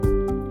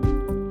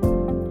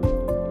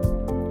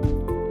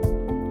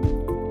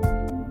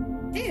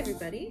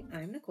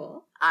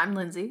I'm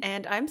Lindsay.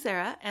 And I'm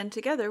Sarah, and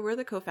together we're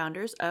the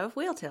co-founders of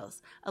Whale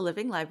Tales, a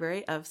living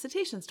library of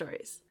cetacean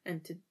stories.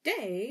 And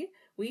today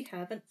we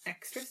have an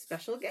extra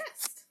special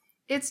guest.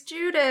 It's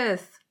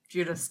Judith.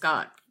 Judith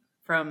Scott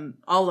from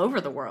all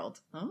over the world.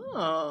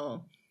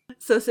 Oh.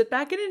 So sit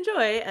back and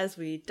enjoy as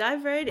we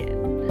dive right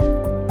in.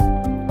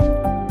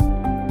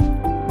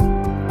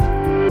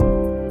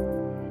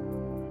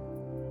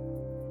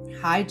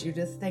 Hi,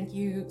 Judith. Thank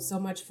you so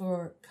much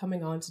for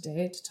coming on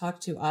today to talk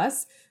to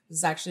us. This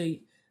is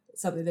actually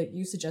something that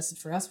you suggested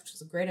for us, which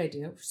was a great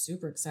idea. We're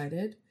super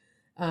excited.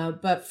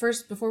 But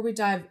first, before we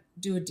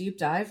do a deep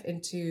dive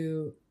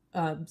into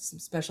some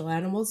special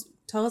animals,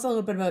 tell us a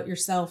little bit about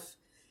yourself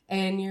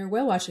and your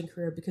whale watching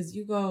career, because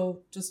you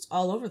go just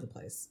all over the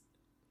place.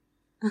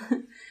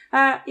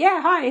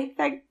 Hi.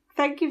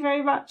 Thank you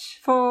very much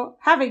for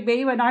having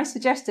me when I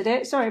suggested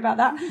it. Sorry about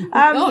that.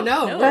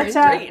 No, but,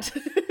 great.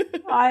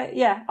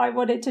 I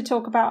wanted to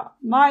talk about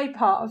my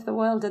part of the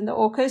world and the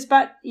orcas,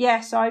 but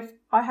yes, I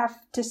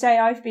have to say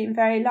I've been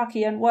very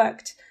lucky and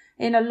worked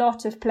in a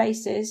lot of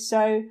places.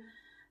 So,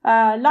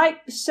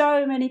 like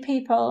so many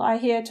people I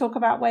hear talk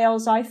about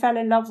whales, I fell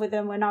in love with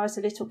them when I was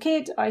a little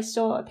kid. I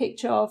saw a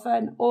picture of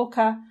an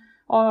orca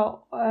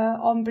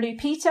on Blue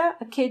Peter,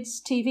 a kids'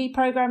 TV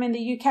program in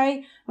the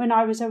UK, when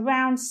I was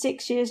around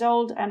 6 years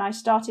old, and I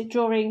started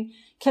drawing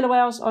killer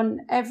whales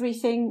on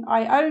everything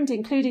I owned,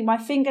 including my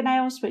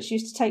fingernails, which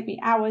used to take me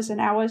hours and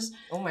hours.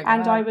 Oh my God.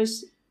 And I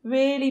was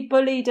really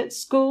bullied at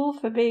school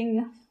for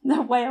being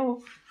the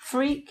whale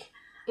freak.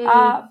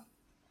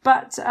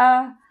 But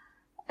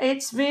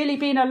it's really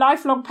been a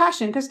lifelong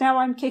passion, because now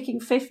I'm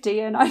kicking 50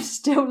 and I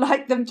still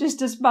like them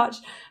just as much.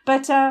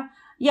 But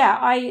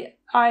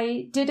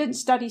I didn't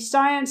study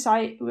science.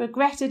 I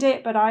regretted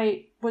it, but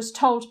I was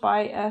told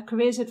by a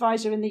careers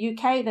advisor in the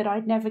UK that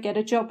I'd never get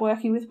a job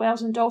working with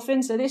whales and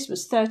dolphins. So this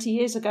was 30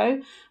 years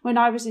ago when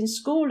I was in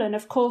school. And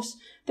of course,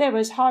 there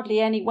was hardly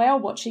any whale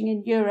watching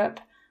in Europe,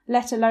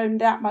 let alone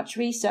that much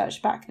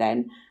research back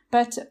then.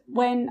 But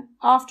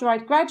after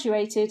I'd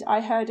graduated,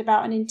 I heard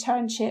about an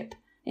internship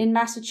in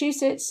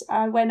Massachusetts.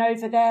 I went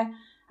over there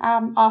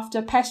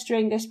after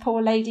pestering this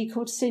poor lady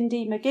called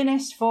Cindy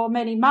McGuinness for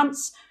many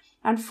months.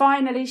 And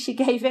finally she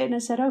gave in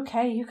and said,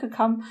 okay, you can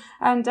come.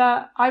 And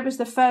I was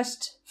the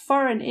first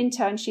foreign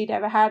intern she'd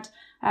ever had.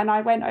 And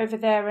I went over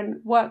there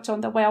and worked on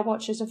the Whale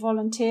Watch as a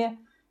volunteer,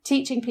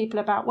 teaching people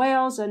about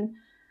whales and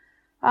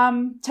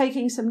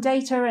taking some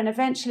data and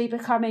eventually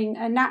becoming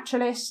a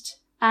naturalist.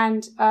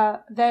 And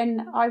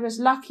then I was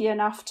lucky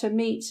enough to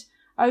meet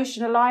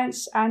Ocean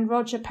Alliance and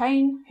Roger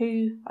Payne,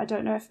 who I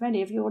don't know if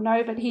many of you all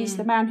know, but he's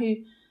the man who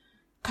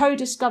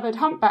co-discovered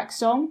Humpback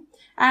Song.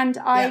 And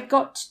I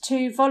got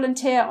to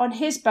volunteer on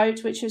his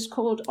boat, which was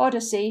called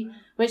Odyssey,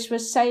 which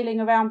was sailing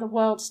around the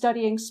world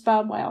studying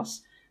sperm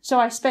whales. So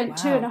I spent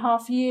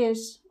 2.5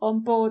 years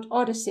on board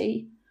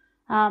Odyssey.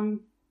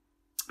 And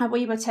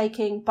we were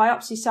taking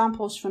biopsy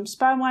samples from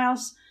sperm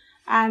whales.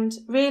 And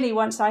really,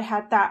 once I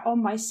had that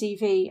on my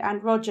CV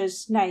and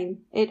Roger's name,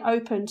 it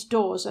opened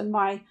doors and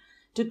my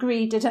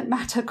degree didn't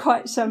matter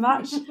quite so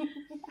much.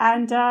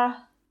 And I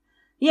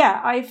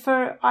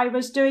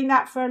was doing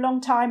that for a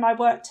long time. I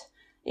worked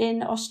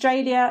in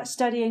Australia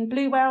studying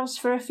blue whales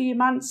for a few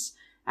months,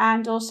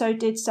 and also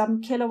did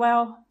some killer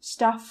whale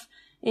stuff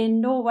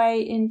in Norway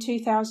in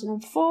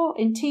 2004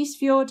 in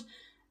Tisfjord.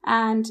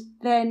 And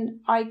then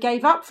I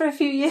gave up for a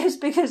few years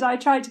because I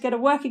tried to get a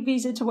working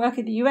visa to work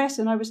in the US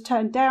and I was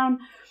turned down.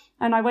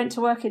 And I went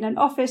to work in an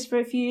office for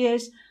a few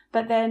years,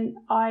 but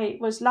then I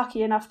was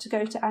lucky enough to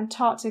go to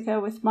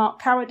Antarctica with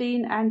Mark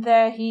Carradine, and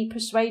there he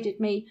persuaded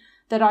me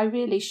that I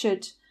really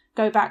should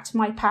go back to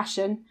my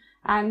passion.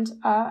 And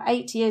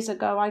 8 years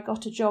ago, I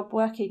got a job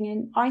working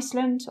in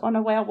Iceland on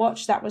a whale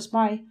watch. That was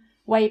my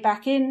way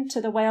back into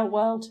the whale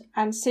world.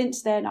 And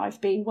since then, I've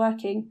been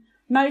working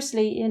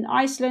mostly in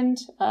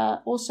Iceland,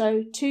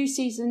 also 2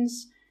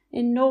 seasons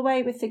in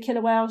Norway with the killer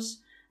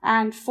whales,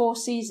 and 4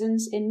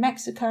 seasons in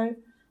Mexico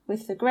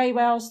with the grey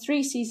whales,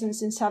 3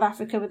 seasons in South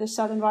Africa with the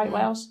southern right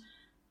whales.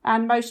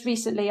 And most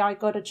recently, I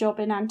got a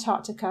job in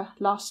Antarctica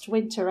last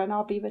winter, and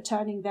I'll be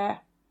returning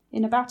there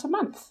in about a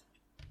month.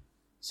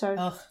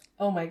 So...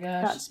 Oh my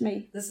gosh. That's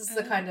me. This is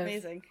the kind of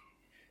amazing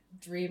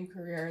dream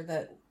career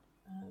that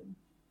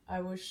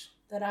I wish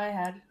that I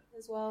had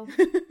as well.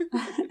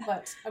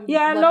 But I'm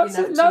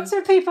lots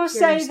of people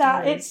say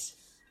that.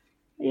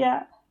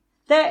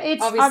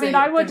 Obviously,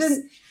 I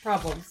wouldn't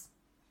problems.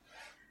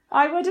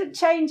 I wouldn't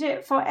change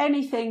it for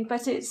anything,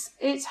 but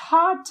it's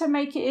hard to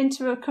make it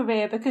into a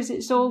career because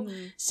it's all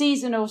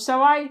seasonal.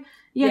 So I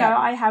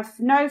have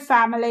no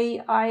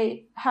family.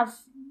 I have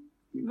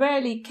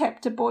rarely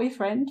kept a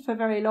boyfriend for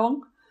very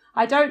long.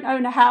 I don't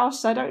own a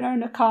house. I don't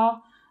own a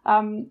car.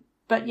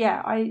 But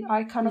yeah,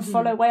 I kind of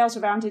follow whales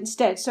around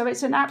instead. So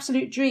it's an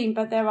absolute dream,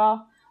 but there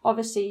are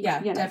obviously,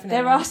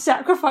 there are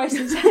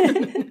sacrifices.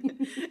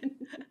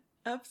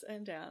 Ups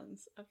and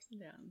downs.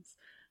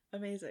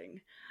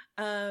 Amazing.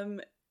 So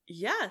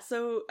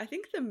I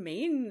think the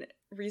main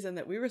reason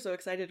that we were so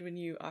excited when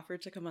you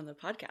offered to come on the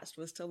podcast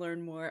was to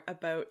learn more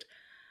about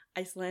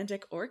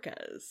Icelandic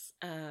orcas.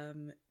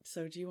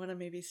 So do you want to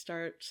maybe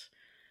start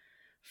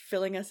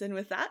filling us in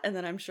with that? And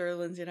then I'm sure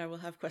Lindsay and I will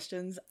have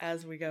questions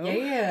as we go.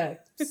 Yeah.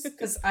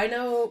 Because I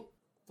know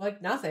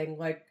like nothing,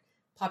 like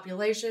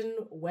population,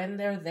 when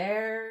they're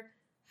there,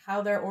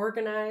 how they're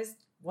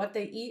organized, what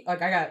they eat.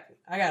 Like I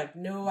got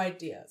no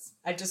ideas.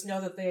 I just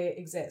know that they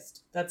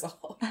exist. That's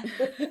all.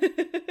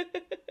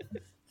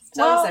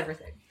 Tell us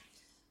everything.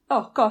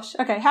 Oh gosh.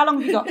 Okay. How long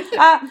have you got?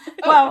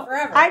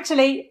 Forever.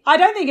 Actually, I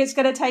don't think it's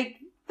going to take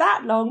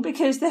that long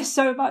because there's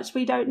so much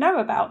we don't know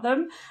about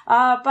them.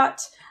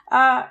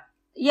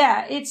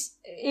 Yeah,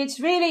 it's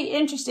really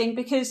interesting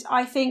because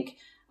I think,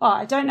 well,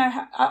 I don't know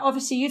how,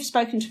 obviously you've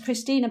spoken to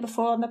Christina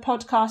before on the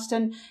podcast,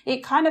 and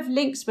it kind of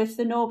links with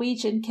the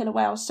Norwegian killer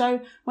whales.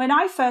 So when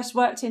I first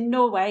worked in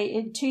Norway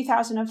in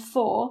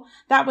 2004,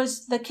 that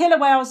was the killer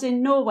whales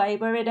in Norway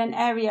were in an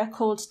area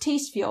called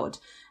Tisfjord.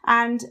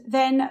 And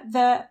then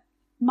the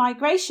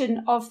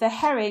migration of the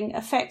herring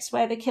affects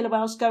where the killer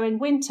whales go in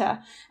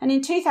winter. And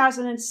in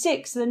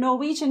 2006, the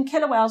Norwegian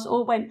killer whales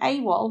all went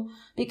AWOL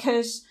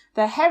because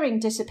the herring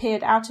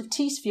disappeared out of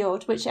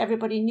Tisfjord, which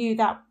everybody knew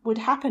that would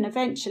happen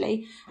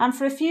eventually. And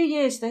for a few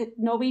years, the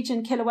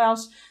Norwegian killer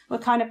whales were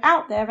kind of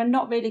out there and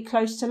not really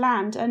close to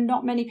land, and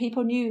not many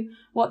people knew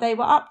what they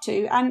were up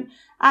to. And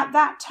at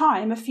that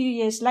time, a few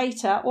years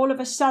later, all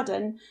of a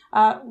sudden,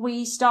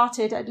 we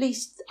started, at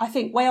least I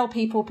think whale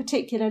people,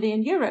 particularly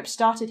in Europe,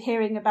 started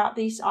hearing about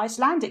these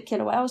Icelandic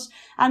killer whales.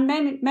 And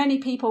many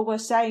people were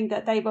saying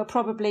that they were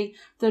probably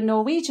the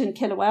Norwegian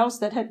killer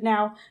whales that had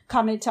now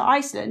come into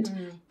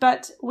Iceland.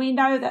 But we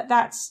know that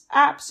that's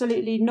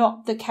absolutely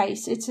not the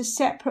case. It's a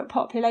separate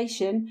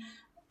population,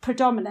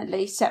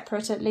 predominantly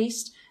separate at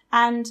least.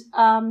 And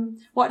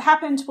what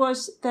happened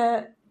was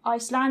the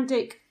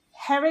Icelandic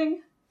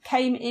herring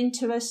came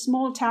into a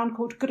small town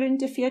called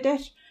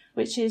Grundarfjörður,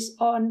 which is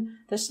on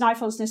the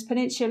Snæfellsnes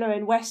Peninsula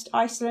in West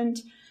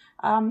Iceland,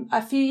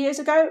 a few years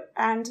ago.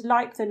 And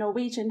like the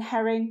Norwegian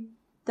herring,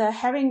 the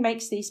herring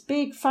makes these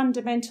big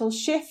fundamental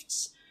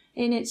shifts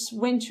in its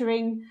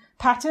wintering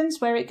patterns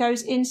where it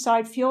goes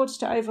inside fjords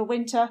to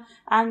overwinter,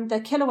 and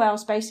the killer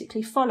whales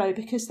basically follow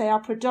because they are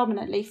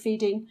predominantly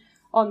feeding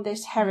on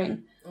this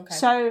herring. Okay.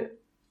 So,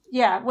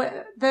 yeah,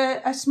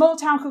 a small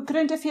town called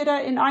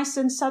Grundarfjörður in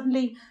Iceland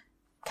suddenly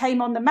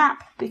came on the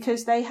map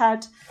because they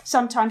had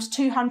sometimes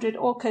 200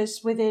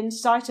 orcas within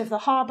sight of the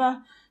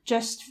harbour,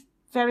 just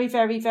very,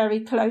 very, very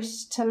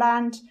close to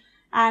land.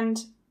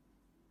 And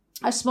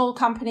a small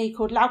company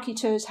called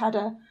Laukitus had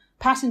a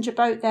passenger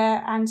boat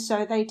there, and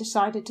so they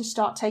decided to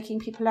start taking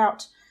people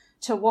out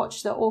to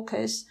watch the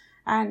orcas.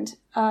 And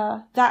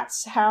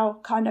that's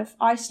how kind of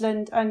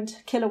Iceland and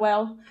killer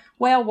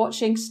whale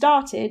watching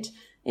started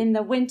in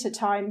the winter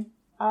time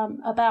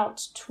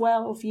about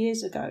 12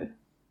 years ago.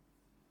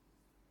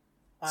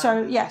 Wow.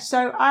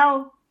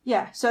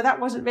 So that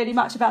wasn't really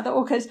much about the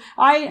orcas.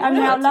 I am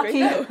now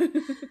lucky.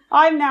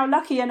 I'm now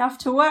lucky enough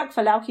to work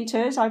for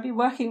Laukitus. I've been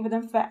working with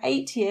them for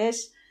 8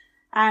 years,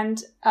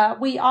 and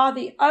we are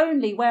the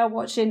only whale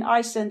watch in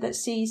Iceland that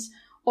sees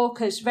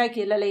orcas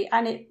regularly.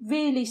 And it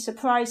really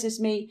surprises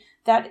me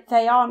that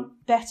they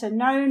aren't better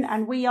known,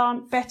 and we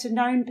aren't better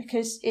known,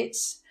 because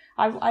it's.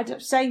 I'm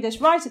saying this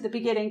right at the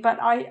beginning,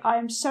 but I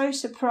am so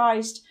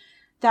surprised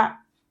that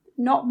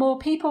not more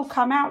people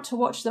come out to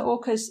watch the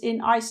orcas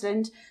in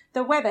Iceland.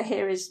 The weather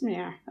here is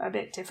a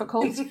bit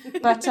difficult,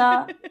 but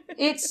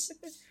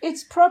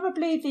it's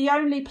probably the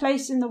only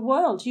place in the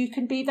world you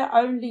can be the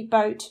only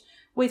boat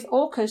with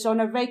orcas on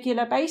a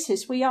regular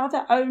basis. We are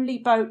the only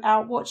boat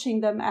out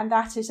watching them, and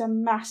that is a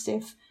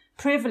massive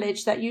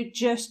privilege that you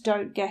just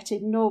don't get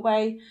in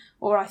Norway,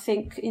 or I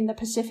think in the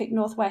Pacific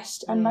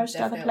Northwest and most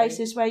definitely. other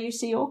places where you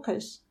see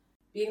orcas.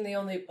 Being the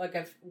only,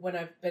 when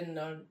I've been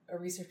a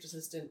research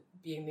assistant,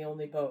 being the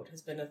only boat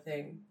has been a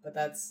thing, but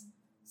that's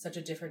such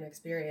a different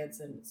experience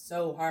and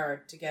so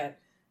hard to get,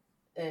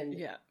 and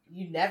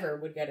you never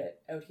would get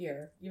it out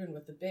here, even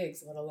with the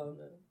bigs, let alone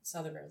the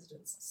southern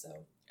residents.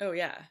 So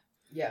yeah,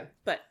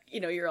 but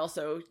you're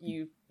also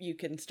you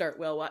can start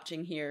whale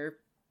watching here,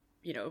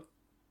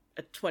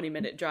 a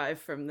 20-minute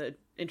drive from the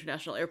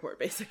international airport,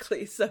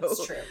 basically. So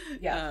it's true.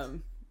 Yeah,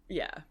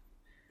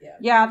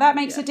 that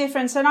makes a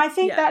difference. And I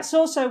think that's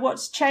also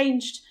what's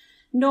changed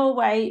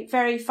Norway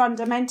very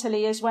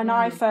fundamentally, is when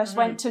I first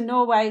went to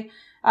Norway,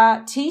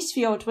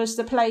 Tisfjord was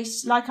the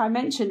place, like I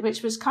mentioned,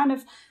 which was kind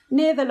of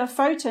near the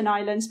Lofoten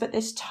Islands, but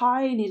this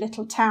tiny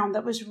little town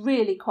that was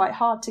really quite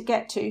hard to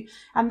get to.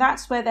 And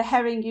that's where the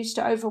herring used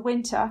to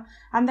overwinter.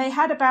 And they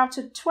had about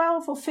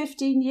 12 or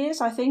 15 years,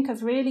 I think,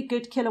 of really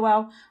good killer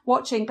whale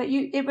watching. But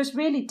it was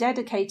really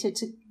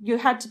you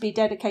had to be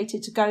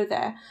dedicated to go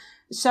there.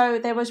 So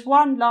there was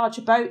one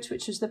larger boat,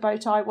 which was the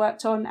boat I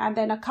worked on, and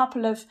then a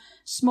couple of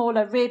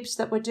smaller ribs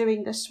that were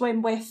doing the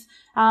swim with.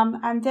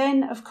 And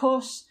then, of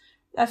course,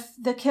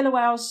 the killer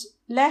whales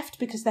left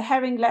because the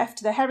herring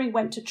left. The herring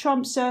went to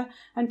Tromsø,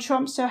 and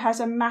Tromsø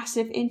has a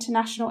massive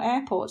international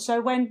airport.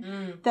 So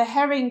when the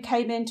herring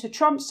came into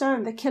Tromsø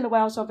and the killer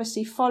whales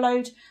obviously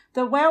followed,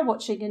 the whale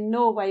watching in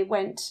Norway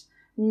went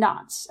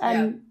nuts.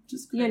 And,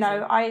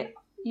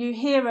 you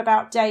hear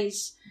about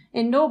days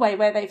in Norway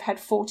where they've had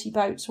 40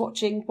 boats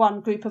watching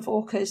one group of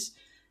orcas.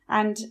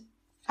 And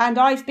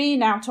I've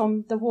been out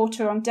on the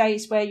water on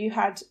days where you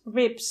had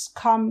ribs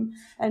come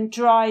and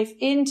drive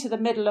into the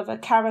middle of a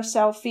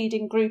carousel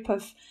feeding group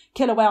of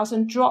killer whales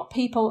and drop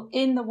people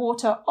in the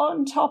water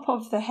on top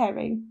of the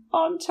herring.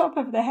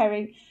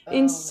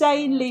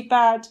 Insanely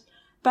bad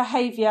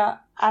behaviour.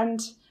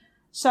 And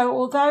so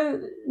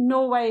although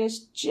Norway is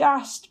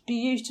just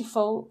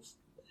beautiful,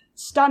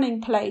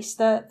 stunning place,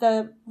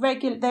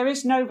 there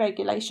is no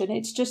regulation.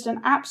 It's just an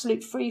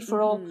absolute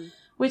free-for-all,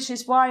 which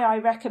is why I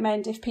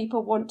recommend, if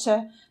people want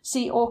to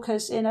see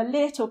orcas in a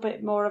little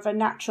bit more of a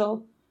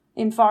natural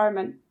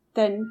environment,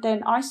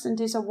 then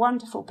Iceland is a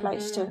wonderful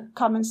place to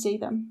come and see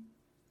them.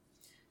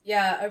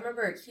 Yeah, I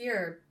remember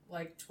here,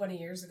 like 20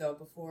 years ago,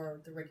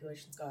 before the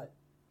regulations got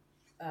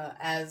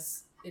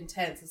as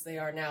intense as they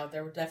are now,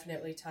 there were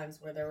definitely times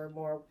where there were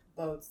more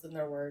boats than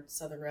there were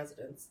southern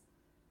residents.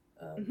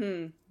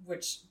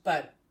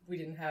 But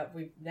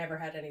we've never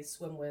had any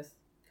swim with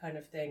kind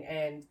of thing,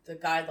 and the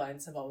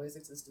guidelines have always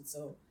existed,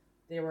 so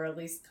they were at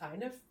least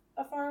kind of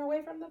far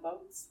away from the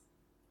boats,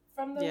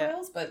 from the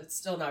whales, but it's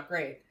still not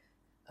great.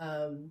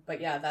 But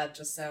yeah, that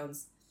just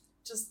sounds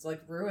just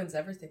like ruins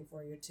everything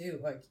for you too.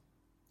 Like,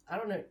 I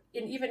don't know,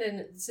 even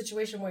in a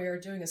situation where you're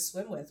doing a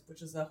swim with,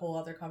 which is a whole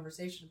other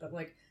conversation, but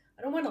like,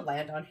 I don't want to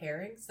land on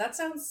herrings. That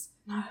sounds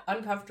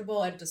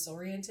uncomfortable and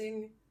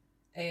disorienting,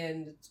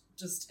 and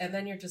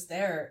then you're just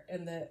there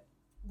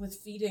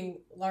with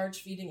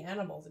large feeding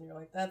animals, and you're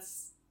like,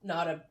 that's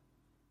not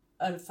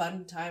a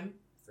fun time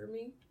for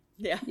me.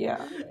 Yeah.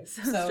 Anyway,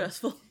 so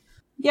stressful.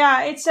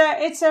 Yeah,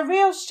 it's a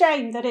real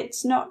shame that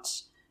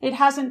it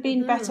hasn't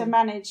been better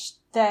managed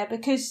there,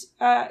 because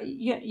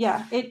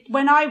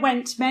when I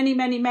went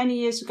many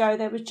years ago,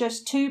 there was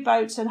just 2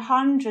 boats and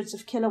hundreds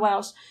of killer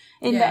whales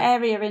in the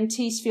area in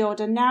Tisfjord,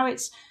 and now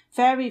it's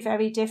very,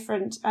 very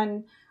different.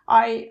 And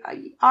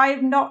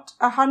I'm not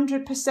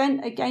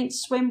 100%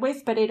 against swim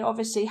with, but it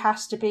obviously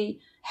has to be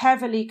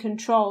heavily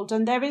controlled,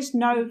 and there is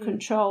no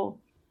control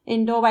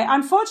in Norway.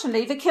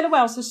 Unfortunately, the killer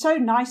whales are so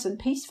nice and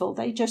peaceful;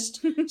 they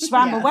just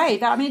swam away.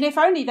 I mean, if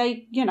only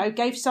they,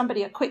 gave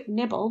somebody a quick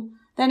nibble,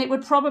 then it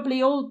would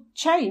probably all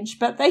change.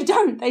 But they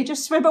don't; they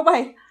just swim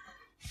away.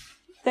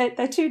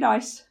 They're too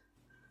nice.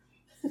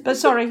 But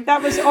sorry,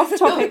 that was off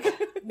topic.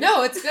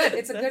 No, it's good.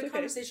 It's a good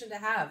conversation to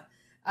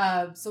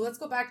have. So let's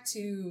go back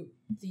to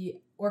the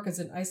orcas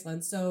in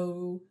Iceland.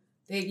 So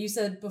you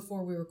said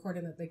before we were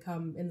recording that they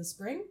come in the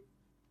spring?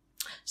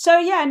 So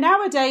yeah,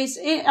 nowadays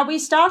we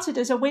started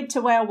as a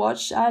winter whale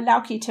watch,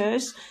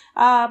 Laukitours,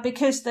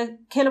 because the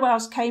killer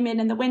whales came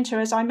in the winter,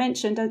 as I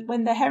mentioned,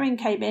 when the herring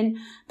came in.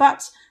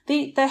 But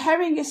the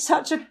herring is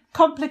such a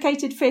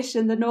complicated fish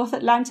in the North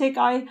Atlantic.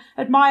 I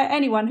admire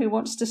anyone who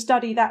wants to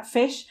study that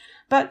fish.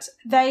 But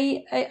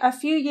a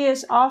few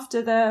years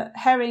after the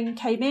herring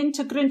came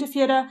into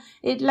Grundarfjörður,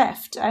 it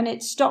left, and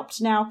it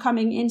stopped now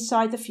coming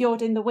inside the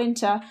fjord in the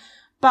winter.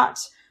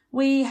 But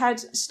we had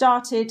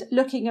started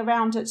looking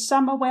around at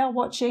summer whale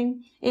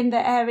watching in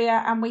the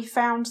area, and we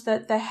found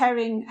that the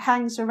herring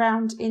hangs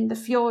around in the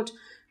fjord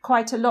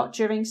quite a lot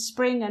during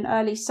spring and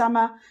early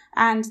summer,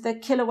 and the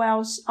killer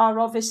whales are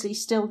obviously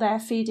still there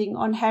feeding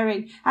on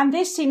herring. And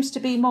this seems to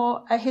be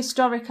more a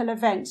historical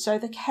event. So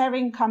the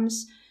herring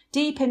comes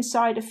deep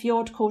inside a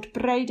fjord called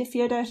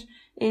Breidafjörður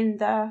in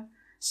the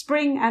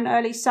spring and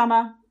early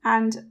summer.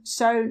 And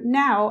so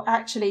now,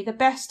 actually, the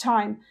best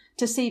time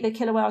to see the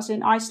killer whales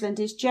in Iceland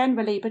is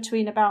generally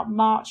between about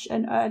March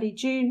and early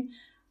June.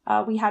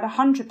 We had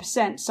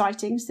 100%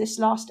 sightings this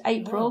last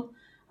April.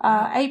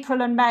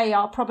 April and May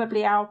are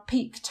probably our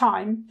peak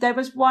time. There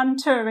was one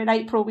tour in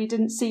April, we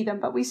didn't see them,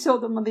 but we saw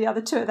them on the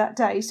other tour that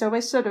day. So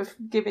we're sort of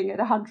giving it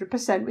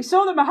 100%. We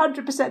saw them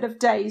 100% of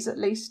days at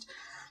least.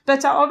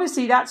 But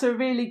obviously that's a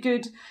really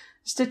good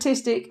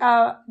statistic.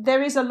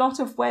 There is a lot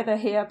of weather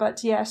here,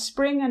 but yeah,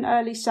 spring and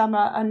early summer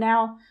are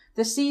now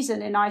the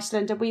season in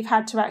Iceland, and we've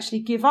had to actually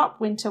give up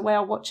winter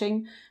whale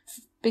watching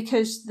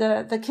because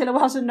the killer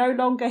whales are no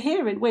longer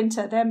here in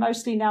winter. They're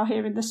mostly now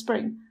here in the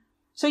spring.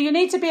 So you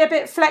need to be a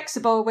bit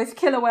flexible with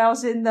killer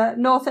whales in the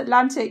North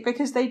Atlantic,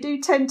 because they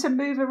do tend to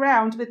move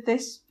around with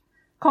this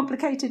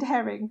complicated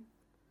herring.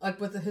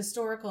 Like with the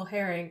historical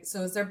herring,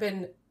 so has there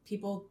been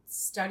people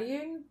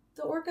studying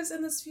the orcas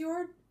in this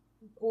fjord?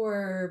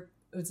 Or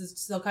is it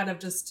still kind of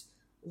just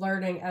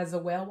learning as a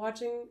whale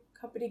watching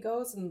company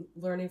goes and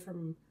learning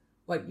from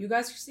what you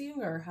guys are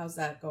seeing, or how's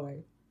that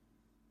going?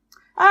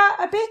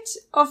 A bit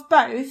of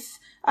both.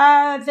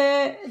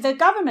 The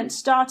government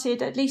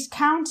started at least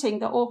counting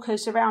the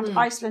orcas around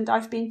Iceland,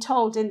 I've been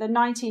told, in the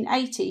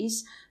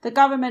 1980s. The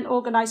government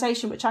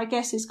organisation, which I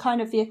guess is kind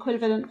of the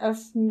equivalent of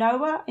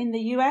NOAA in the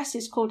US,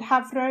 is called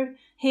Havro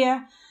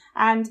here.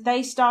 And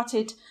they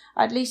started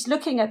at least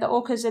looking at the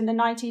orcas in the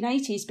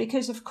 1980s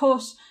because, of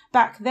course,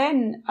 back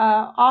then,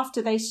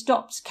 after they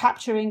stopped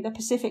capturing the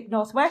Pacific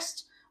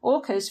Northwest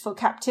orcas for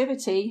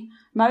captivity,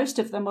 most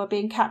of them were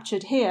being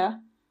captured here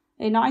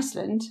in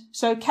Iceland.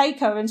 So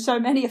Keiko and so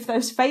many of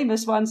those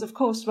famous ones, of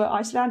course, were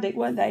Icelandic,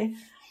 weren't they?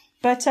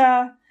 But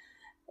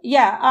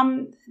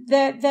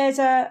there's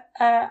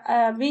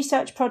a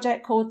research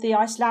project called the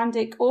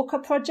Icelandic Orca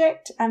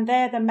Project, and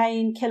they're the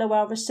main killer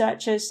whale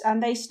researchers,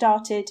 and they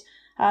started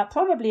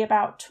probably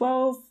about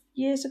 12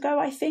 years ago,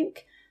 I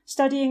think,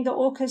 studying the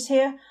orcas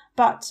here.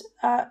 But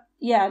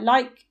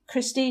like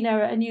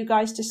Christina and you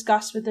guys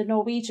discussed with the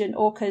Norwegian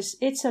orcas,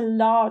 it's a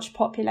large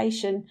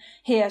population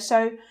here.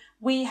 So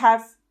we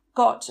have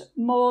got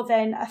more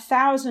than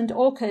 1,000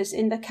 orcas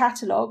in the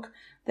catalogue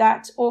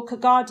that Orca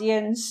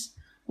Guardians,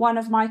 one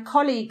of my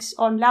colleagues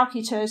on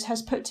Laukiturs,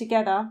 has put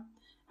together.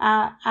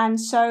 And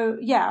so,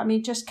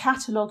 just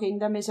cataloguing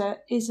them is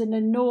an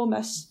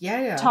enormous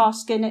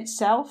task in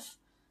itself.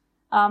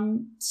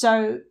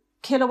 So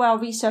killer whale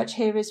research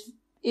here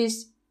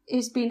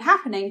is been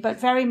happening, but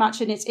very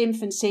much in its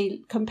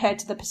infancy compared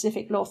to the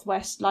Pacific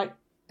Northwest. Like,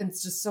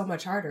 it's just so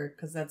much harder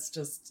because that's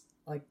just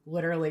like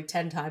literally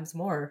 10 times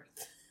more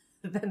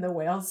than the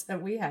whales that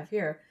we have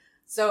here.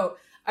 So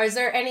is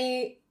there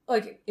any,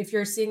 like, if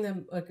you're seeing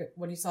them, like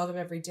when you saw them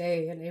every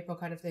day in April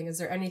kind of thing, is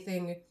there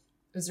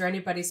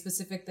anybody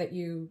specific that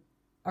you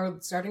are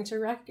starting to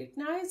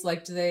recognize?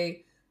 Like,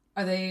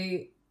 are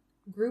they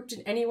grouped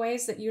in any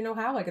ways that you know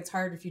how? Like, it's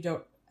hard if you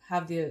don't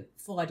have the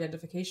full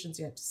identifications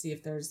yet to see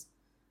if there's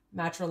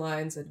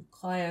matrilines and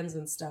clans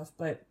and stuff,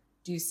 but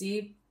do you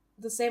see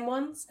the same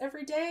ones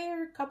every day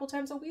or a couple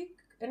times a week?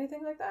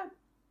 Anything like that?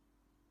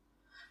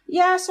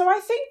 Yeah, so I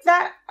think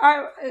that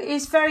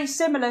is very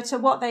similar to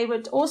what they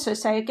would also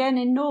say again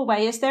in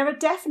Norway, is there are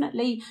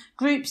definitely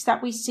groups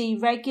that we see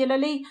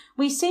regularly.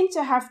 We seem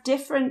to have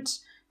different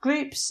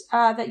groups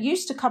that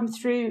used to come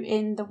through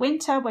in the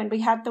winter when we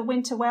had the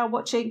winter whale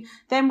watching.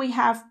 Then we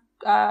have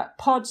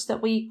pods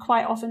that we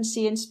quite often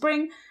see in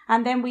spring,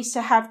 and then we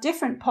have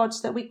different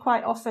pods that we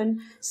quite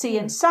often see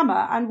in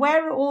summer. And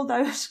where all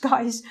those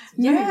guys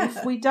move,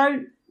 we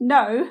don't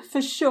know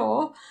for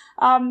sure.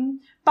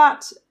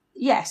 But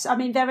yes, I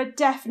mean, there are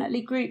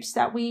definitely groups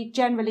that we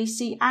generally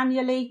see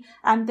annually.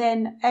 And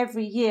then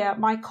every year,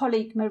 my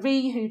colleague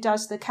Marie, who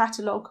does the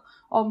catalogue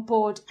on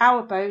board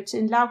our boat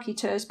in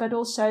Laukiturs, but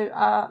also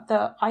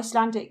the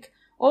Icelandic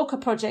Orca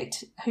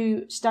Project,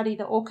 who study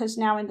the orcas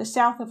now in the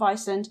south of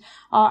Iceland,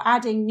 are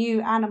adding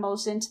new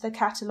animals into the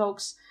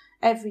catalogues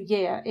every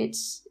year.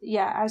 It's,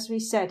 as we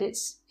said,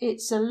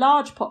 it's a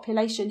large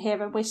population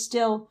here, and we're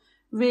still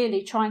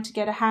really trying to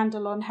get a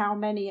handle on how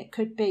many it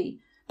could be.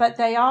 But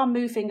they are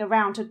moving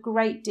around a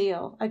great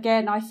deal.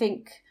 Again, I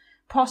think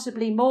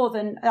possibly more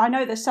than, I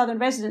know the southern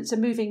residents are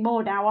moving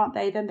more now, aren't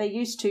they, than they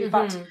used to,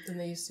 but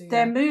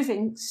they're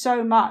moving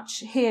so much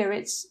here.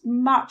 It's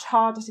much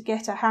harder to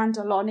get a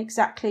handle on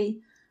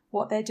exactly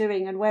what they're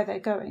doing and where they're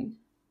going.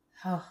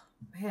 Oh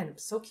man, I'm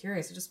so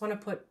curious. I just want to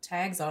put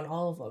tags on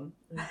all of them.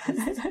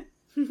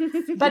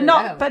 but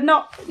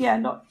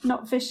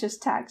not vicious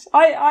tags.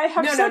 I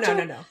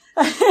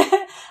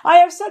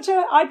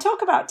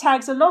talk about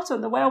tags a lot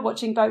on the whale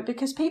watching boat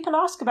because people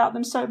ask about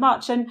them so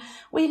much, and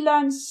we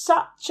learn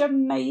such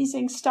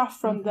amazing stuff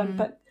from them.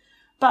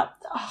 But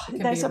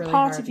there's a really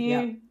part of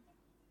you.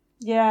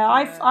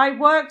 I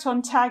worked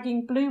on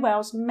tagging blue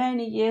whales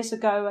many years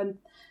ago,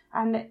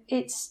 and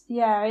it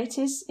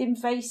is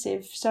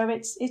invasive. So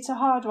it's a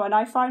hard one.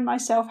 I find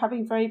myself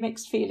having very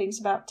mixed feelings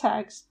about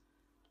tags.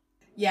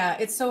 Yeah,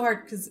 it's so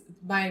hard because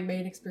my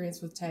main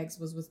experience with tags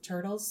was with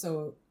turtles,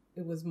 so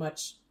it was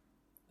much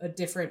a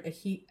different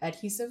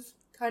adhesive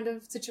kind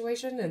of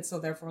situation, and so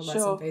therefore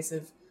less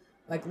invasive,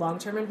 like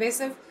long-term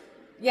invasive.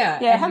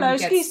 Yeah. Hello,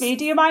 excuse me.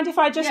 Do you mind if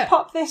I just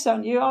pop this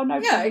on you? Oh, no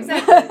problem. Yeah,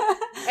 exactly.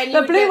 And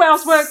the blue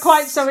whales weren't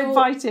quite so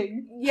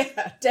inviting.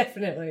 Yeah,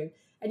 definitely.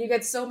 And you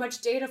get so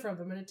much data from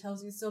them, and it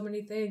tells you so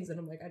many things. And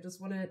I'm like, I just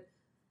want to,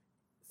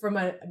 from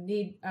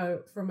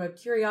a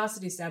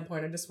curiosity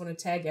standpoint, I just want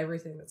to tag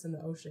everything that's in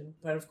the ocean.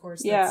 But of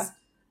course, that's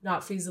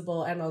not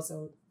feasible, and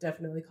also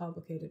definitely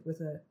complicated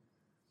with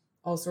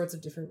all sorts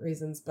of different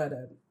reasons. But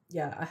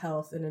a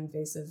health and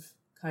invasive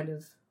kind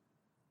of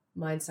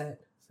mindset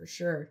for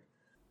sure.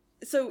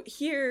 So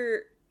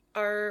here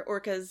are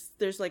orcas,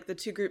 there's like the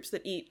two groups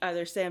that eat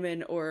either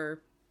salmon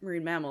or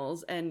marine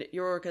mammals, and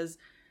your orcas,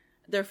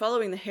 they're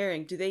following the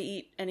herring. Do they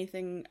eat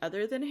anything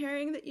other than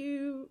herring that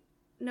you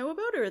know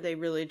about, or are they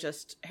really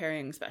just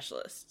herring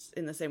specialists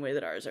in the same way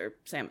that ours are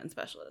salmon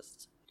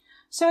specialists?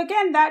 So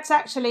again, that's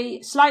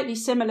actually slightly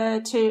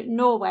similar to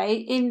Norway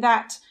in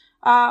that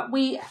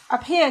we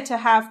appear to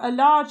have a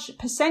large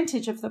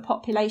percentage of the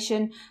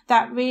population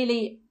that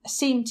really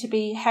seem to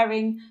be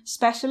herring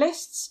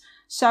specialists.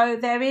 So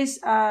there is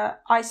an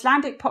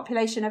Icelandic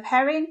population of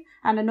herring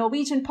and a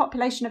Norwegian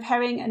population of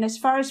herring. And as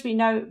far as we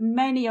know,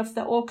 many of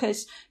the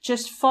orcas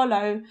just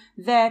follow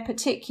their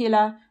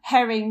particular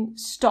herring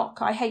stock.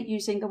 I hate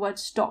using the word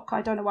stock.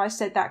 I don't know why I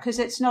said that, because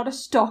it's not a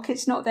stock.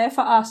 It's not there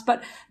for us,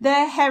 but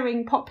their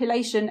herring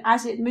population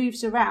as it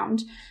moves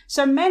around.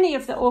 So many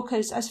of the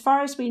orcas, as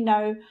far as we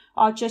know,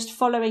 are just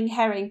following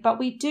herring. But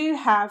we do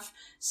have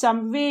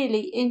some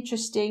really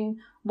interesting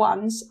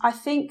ones. I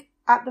think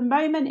at the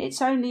moment,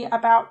 it's only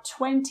about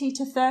 20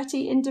 to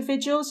 30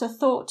 individuals are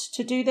thought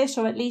to do this,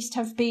 or at least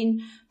have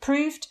been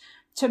proved.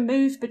 to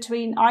move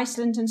between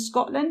Iceland and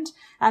Scotland,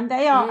 and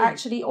they are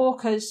actually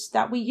orcas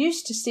that we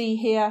used to see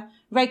here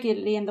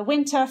regularly in the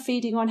winter,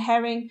 feeding on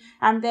herring,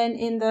 and then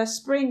in the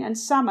spring and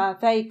summer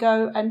they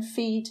go and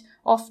feed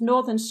off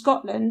northern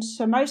Scotland,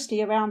 so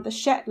mostly around the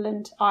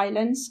Shetland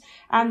Islands,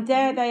 and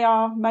there they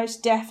are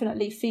most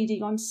definitely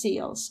feeding on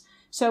seals.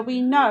 So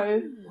we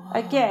know,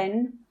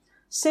 again,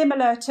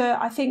 similar to,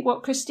 I think,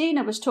 what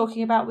Christina was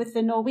talking about with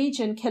the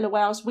Norwegian killer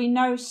whales, we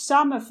know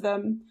some of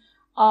them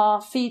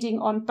are feeding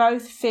on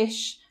both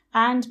fish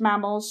and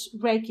mammals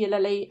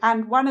regularly.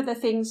 And one of the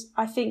things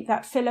I think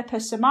that Philippa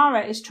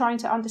Samara is trying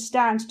to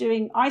understand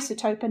doing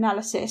isotope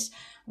analysis,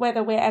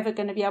 whether we're ever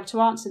going to be able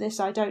to answer this,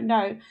 I don't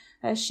know.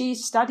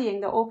 She's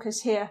studying the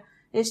orcas here,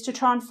 is to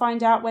try and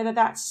find out whether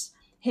that's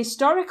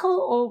historical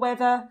or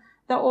whether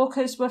the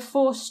orcas were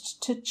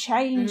forced to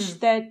change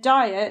their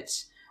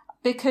diet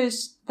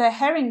because the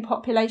herring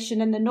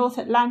population in the North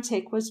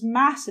Atlantic was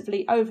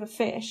massively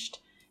overfished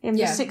in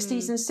the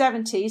 60s and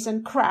 70s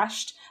and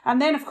crashed.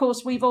 And then, of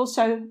course, we've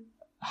also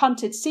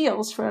hunted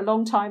seals for a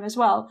long time as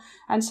well.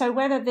 And so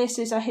whether this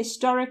is a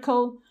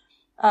historical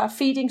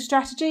feeding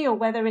strategy or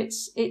whether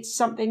it's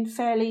something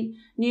fairly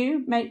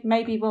new,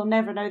 maybe we'll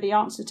never know the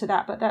answer to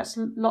that. But that's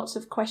lots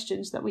of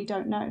questions that we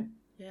don't know.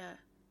 Yeah,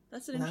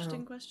 that's an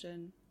interesting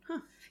question.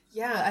 Huh.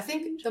 Yeah, I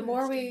think the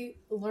more we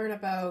learn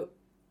about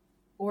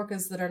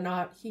orcas that are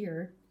not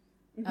here,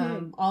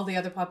 all the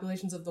other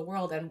populations of the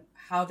world and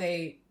how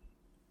they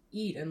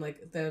eat and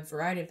like the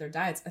variety of their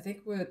diets, I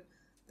think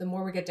the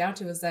more we get down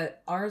to is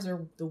that ours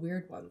are the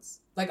weird ones.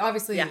 Like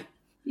obviously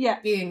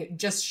being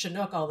just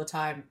Chinook all the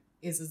time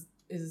is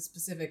a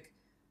specific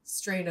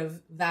strain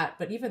of that,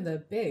 but even the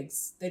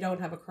bigs, they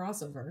don't have a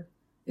crossover.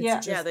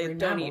 It's just they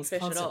don't eat fish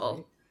constantly. at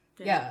all.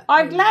 Yeah.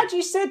 I'm glad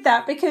you said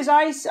that because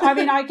I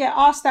mean, I get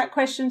asked that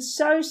question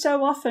so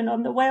often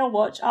on the Whale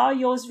Watch. Are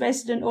yours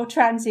resident or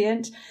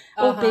transient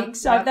or big?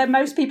 So then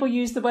most people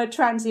use the word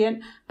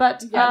transient,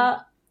 but,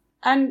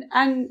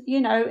 and you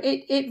know,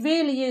 it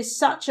really is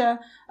such a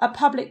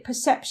public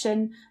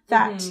perception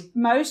that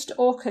most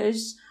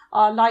orcas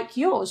are like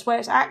yours,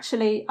 whereas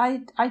actually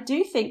I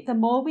do think the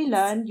more we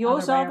learn,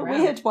 yours are the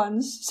weird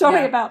ones.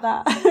 Sorry about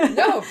that.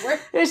 No,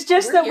 it's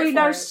just that we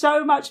know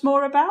so much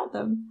more about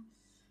them.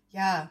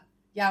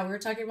 Yeah, we were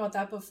talking about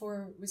that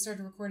before we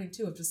started recording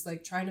too, of just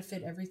like trying to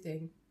fit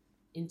everything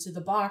into the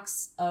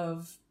box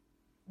of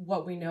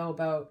what we know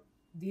about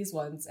these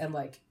ones and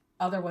like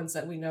other ones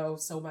that we know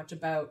so much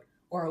about,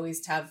 or at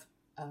least have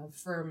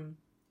firm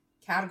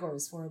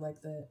categories for,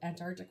 like the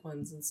Antarctic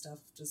ones and stuff.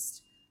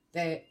 Just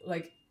they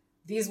like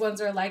these ones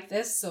are like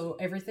this, so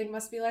everything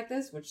must be like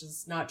this, which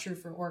is not true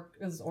for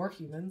orcas or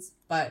humans.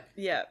 But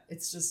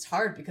it's just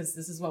hard because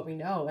this is what we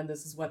know and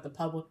this is what the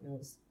public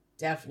knows,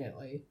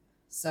 definitely.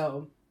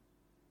 So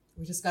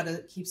we just got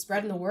to keep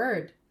spreading the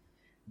word.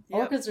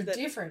 Orcas are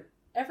different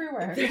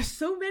everywhere. There's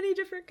so many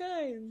different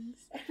kinds.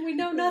 And we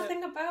know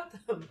nothing about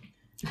them.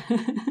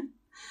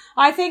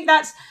 I think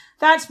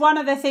that's one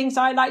of the things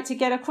I like to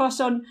get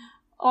across on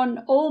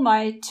all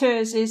my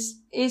tours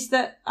is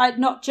that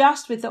not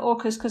just with the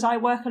orcas, because I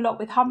work a lot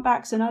with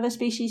humpbacks and other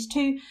species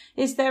too,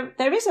 is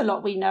there is a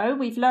lot we know.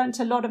 We've learnt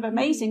a lot of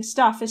amazing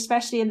stuff,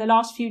 especially in the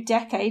last few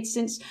decades,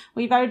 since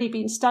we've only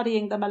been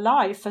studying them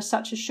alive for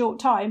such a short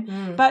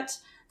time. But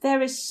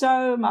there is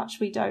so much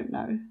we don't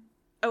know.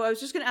 Oh, I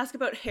was just going to ask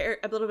about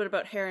a little bit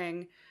about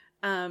herring.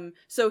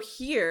 So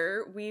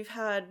here we've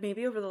had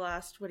maybe over the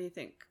last, what do you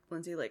think,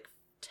 Lindsay, like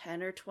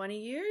 10 or 20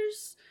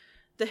 years,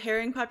 the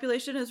herring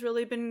population has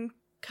really been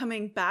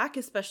coming back,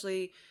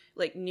 especially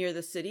like near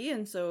the city.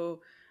 And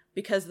so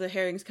because the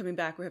herring's coming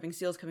back, we're having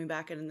seals coming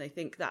back, and I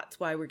think that's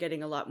why we're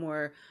getting a lot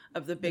more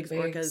of the big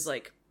orcas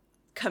like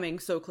coming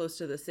so close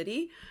to the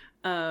city.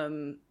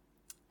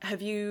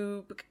 Have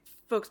you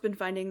folks been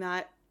finding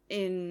that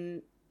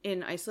in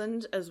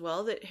Iceland as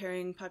well, that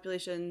herring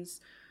populations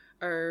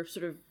are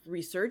sort of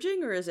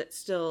resurging, or is it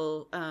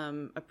still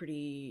a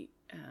pretty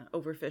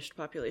overfished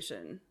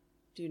population?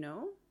 Do you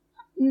know?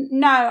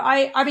 No,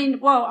 I mean,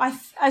 well,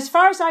 as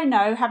far as I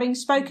know, having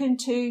spoken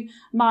to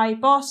my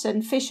boss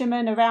and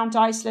fishermen around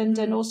Iceland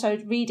and also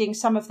reading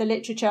some of the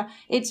literature,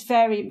 it's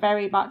very,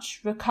 very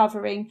much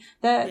recovering.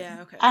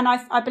 And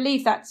I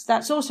believe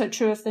that's also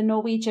true of the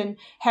Norwegian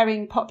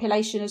herring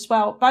population as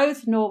well.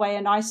 Both Norway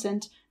and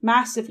Iceland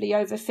massively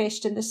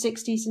overfished in the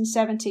 60s and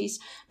 70s,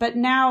 but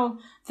now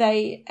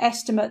they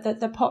estimate that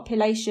the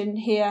population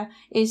here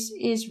is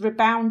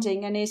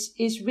rebounding and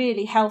is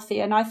really healthy.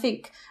 And I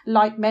think,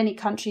 like many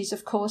countries,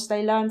 of course,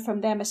 they learn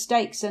from their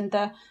mistakes, and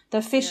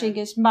the fishing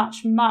is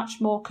much, much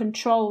more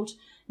controlled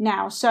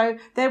now. So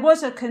there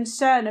was a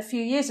concern a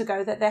few years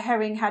ago that the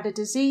herring had a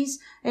disease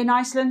in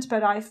Iceland,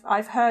 but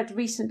I've heard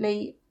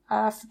recently,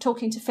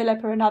 talking to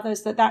Philippa and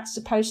others, that's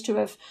supposed to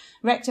have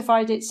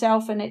rectified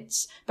itself, and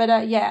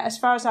as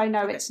far as I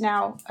know, it's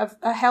now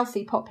a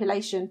healthy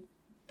population.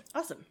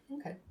 Awesome.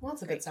 Okay, well,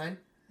 that's a good sign.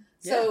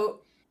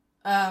 So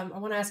I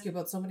want to ask you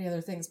about so many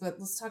other things, but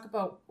let's talk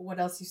about what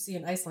else you see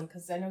in Iceland,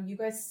 because I know you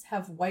guys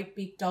have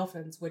white-beaked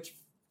dolphins, which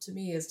to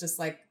me is just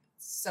like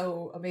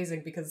so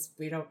amazing because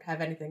we don't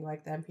have anything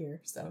like them here.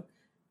 So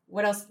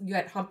what else? You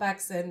had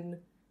humpbacks and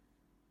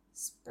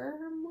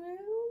sperm whales?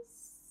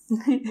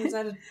 Was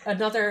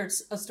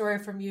that a story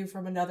from you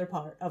from another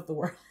part of the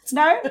world?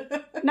 No,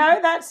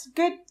 that's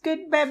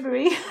good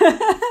memory.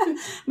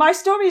 My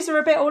stories are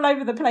a bit all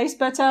over the place,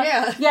 but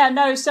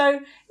no.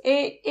 So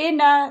in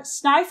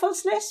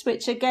Snæfellsnes,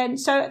 which again,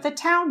 so the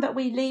town that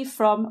we leave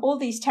from, all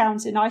these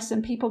towns in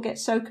Iceland, people get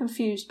so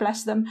confused,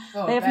 bless them.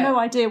 They have no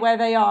idea where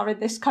they are in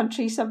this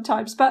country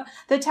sometimes. But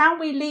the town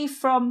we leave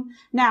from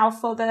now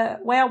for the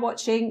whale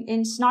watching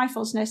in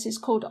Snæfellsnes is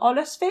called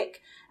Ólafsvík.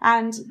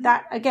 And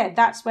that, again,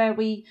 that's where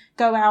we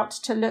go out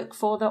to look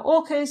for the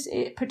orcas,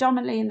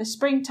 predominantly in the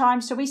springtime.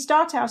 So we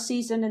start our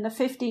season in the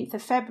 15th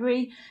of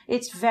February.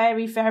 It's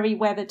very, very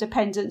weather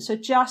dependent. So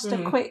just a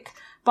quick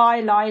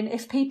byline.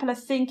 If people are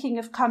thinking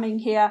of coming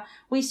here,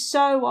 we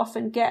so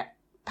often get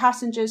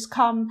passengers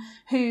come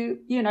who,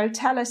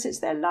 tell us it's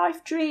their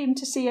life dream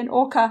to see an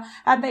orca,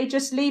 and they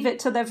just leave it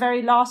till their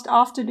very last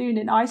afternoon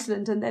in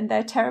Iceland, and then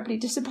they're terribly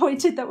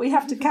disappointed that we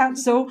have to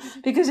cancel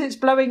because it's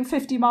blowing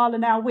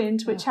 50-mile-an-hour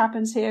wind, which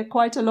happens here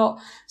quite a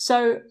lot.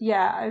 So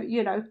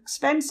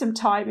spend some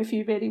time if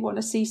you really want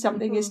to see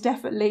something is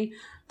definitely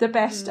the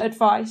best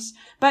advice.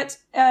 But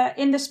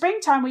in the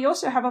springtime, we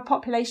also have a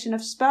population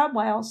of sperm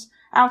whales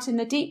out in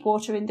the deep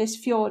water in this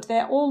fjord.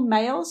 They're all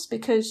males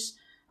because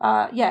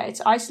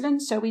it's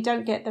Iceland, so we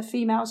don't get the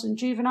females and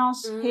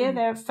juveniles here.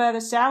 They're further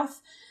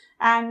south,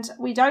 and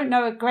we don't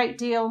know a great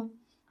deal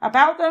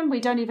about them. We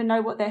don't even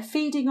know what they're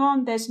feeding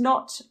on. There's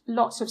not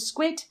lots of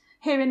squid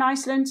here in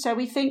Iceland, so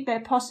we think they're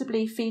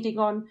possibly feeding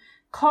on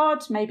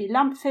cod, maybe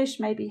lumpfish,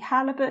 maybe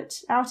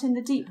halibut out in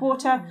the deep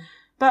water.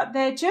 But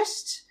they're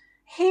just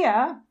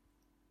here.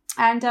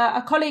 And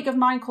a colleague of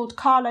mine called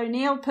Carl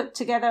O'Neill put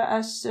together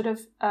a sort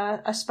of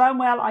a sperm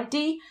whale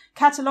ID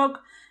catalogue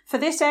for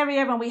this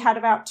area when we had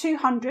about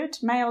 200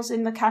 males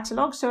in the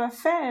catalogue, so a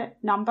fair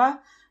number.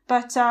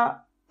 But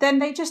then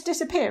they just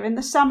disappear. In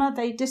the summer,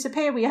 they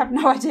disappear. We have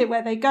no idea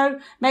where they go.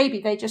 Maybe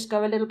they just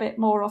go a little bit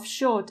more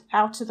offshore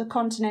out to the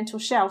continental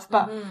shelf.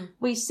 But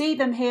we see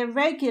them here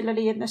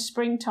regularly in the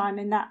springtime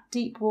in that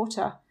deep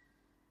water.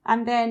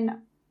 And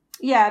then,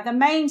 the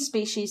main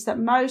species that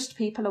most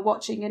people are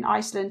watching in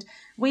Iceland,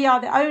 we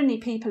are the only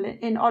people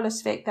in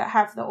Ólafsvík that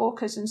have the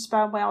orcas and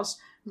sperm whales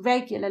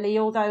regularly,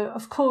 although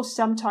of course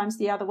sometimes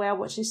the other whale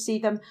watchers see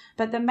them.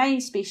 But the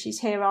main species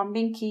here are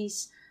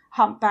minkies,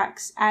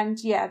 humpbacks, and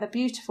the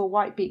beautiful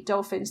white-beaked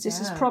dolphins. This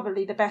is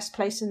probably the best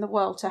place in the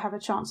world to have a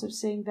chance of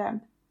seeing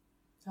them.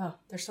 Oh,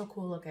 they're so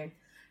cool looking.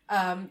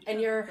 And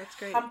your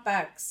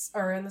humpbacks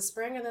are in the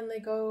spring, and then they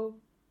go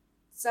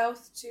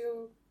south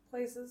to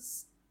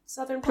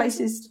southern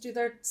places to do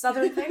their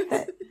southern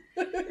things.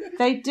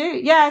 They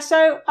do,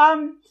 so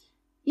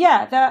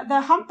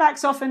the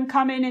humpbacks often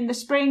come in the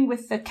spring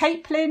with the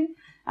capelin.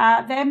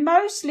 They're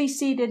mostly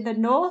seen in the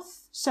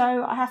north.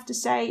 So I have to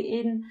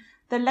say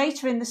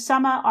later in the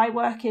summer, I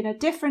work in a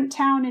different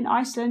town in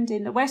Iceland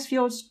in the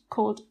Westfjords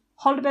called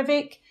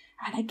Holdavik.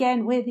 And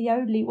again, we're the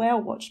only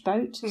whale watch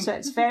boat. So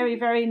it's very,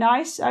 very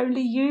nice.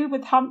 Only you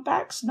with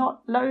humpbacks,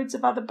 not loads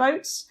of other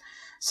boats.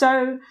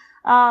 So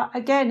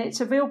again, it's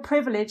a real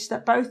privilege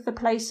that both the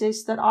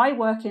places that I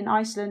work in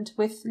Iceland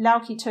with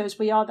Lauki Tours,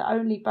 we are the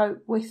only boat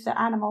with the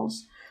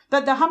animals.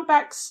 But the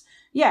humpbacks,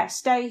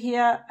 stay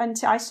here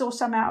until I saw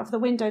some out of the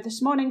window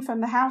this morning from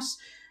the house,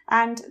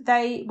 and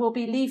they will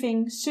be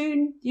leaving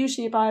soon,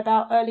 usually by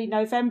about early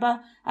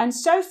November. And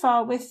so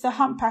far with the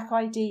humpback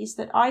IDs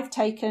that I've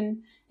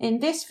taken in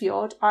this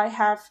fjord, I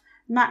have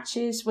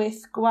matches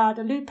with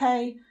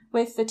Guadalupe,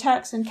 with the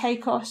Turks and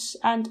Caicos,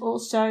 and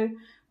also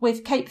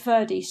with Cape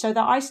Verde. So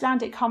the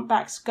Icelandic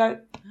humpbacks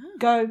go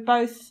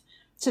both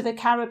to the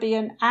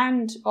Caribbean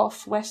and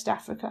off West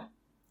Africa.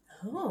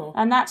 Oh.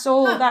 And that's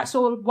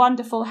all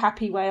wonderful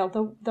happy whale,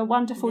 the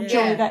wonderful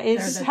joy that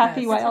is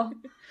happy whale.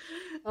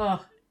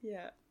 Oh,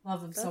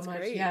 love them so much.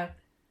 Great. Yeah,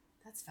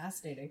 that's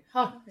fascinating.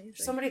 Huh.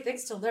 So many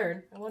things to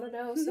learn. I want to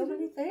know so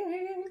many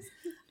things.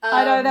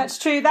 I know, that's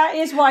true. That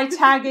is why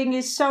tagging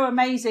is so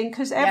amazing,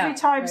 because every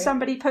time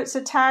somebody puts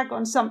a tag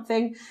on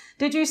something,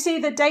 did you see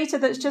the data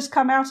that's just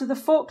come out of the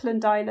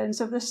Falkland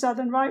Islands of the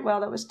southern right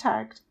whale that was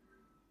tagged?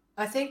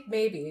 I think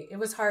maybe it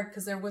was hard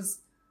because there was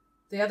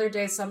the other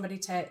day somebody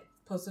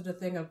posted a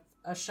thing of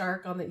a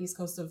shark on the east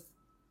coast of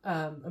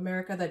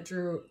America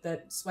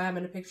that swam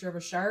in a picture of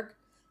a shark,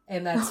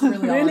 and that's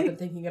really all I've been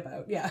thinking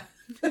about. Yeah.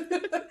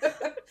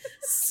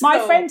 My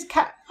friend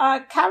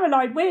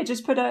Caroline Weir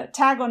just put a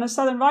tag on a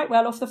southern right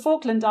whale off the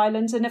Falkland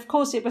Islands, and of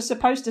course it was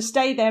supposed to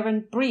stay there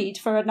and breed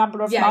for a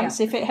number of months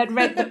if it had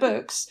read the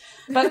books.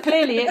 But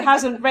clearly it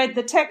hasn't read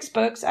the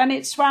textbooks, and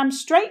it swam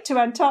straight to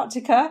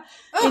Antarctica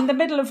in the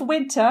middle of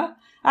winter,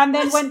 and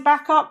then went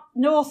back up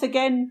north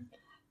again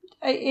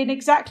in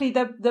exactly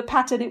the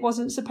pattern it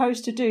wasn't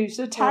supposed to do.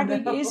 So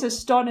tagging is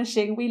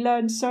astonishing. We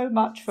learned so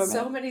much from it.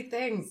 So many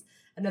things.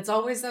 And it's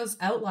always those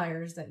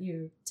outliers that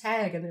you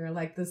tag and they're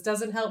like, this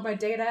doesn't help my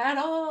data at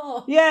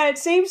all. Yeah, it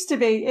seems to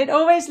be. It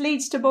always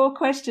leads to more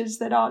questions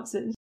than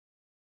answers.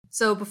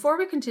 So before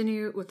we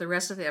continue with the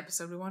rest of the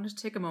episode, we wanted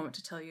to take a moment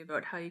to tell you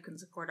about how you can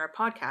support our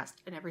podcast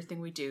and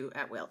everything we do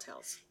at Whale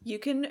Tales. You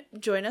can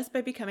join us by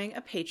becoming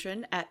a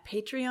patron at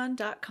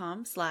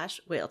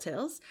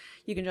patreon.com/whaletales.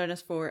 You can join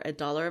us for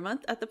 $1 a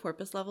month at the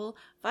porpoise level,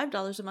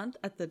 $5 a month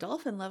at the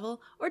dolphin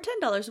level, or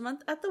 $10 a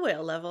month at the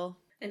whale level.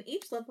 And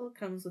each level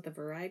comes with a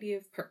variety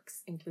of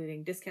perks,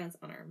 including discounts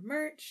on our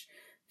merch,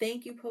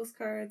 thank you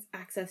postcards,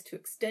 access to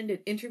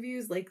extended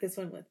interviews like this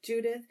one with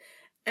Judith,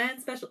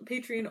 and special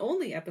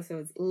Patreon-only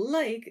episodes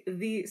like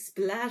the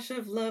Splash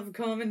of Love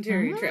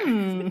commentary track.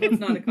 It's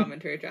not a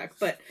commentary track,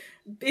 but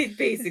it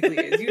basically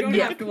is. You don't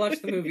have to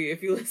watch the movie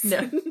if you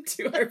listen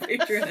to our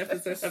Patreon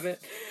episode of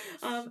it.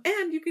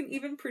 And you can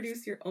even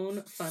produce your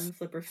own fun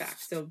flipper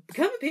fact. So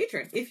become a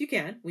patron if you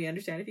can. We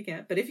understand if you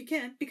can't, but if you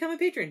can, become a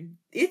patron.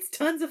 It's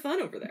tons of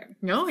fun over there.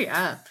 Oh,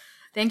 yeah.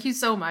 Thank you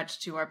so much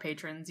to our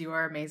patrons. You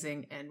are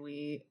amazing, and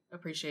we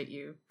appreciate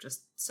you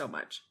just so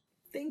much.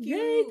 Thank you.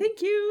 Yay,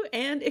 thank you.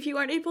 And if you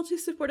aren't able to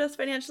support us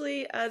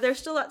financially, there's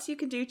still lots you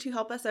can do to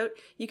help us out.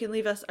 You can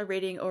leave us a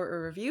rating or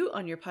a review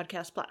on your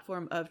podcast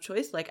platform of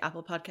choice, like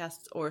Apple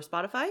Podcasts or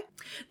Spotify.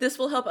 This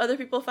will help other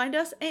people find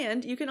us,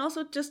 and you can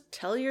also just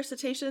tell your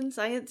cetacean,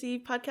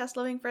 science-y,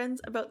 podcast-loving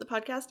friends about the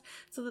podcast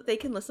so that they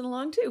can listen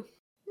along too.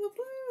 Whoop,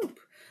 whoop.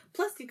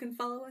 Plus, you can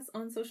follow us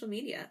on social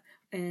media,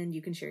 and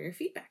you can share your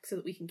feedback so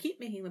that we can keep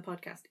making the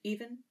podcast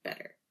even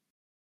better.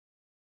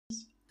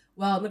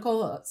 Well,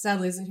 Nicole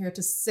sadly isn't here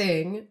to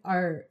sing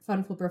our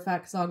Fun Flipper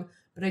Fact song,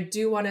 but I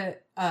do want to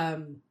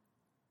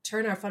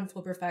turn our Fun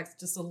Flipper Facts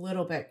just a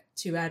little bit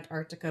to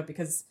Antarctica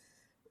because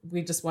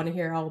we just want to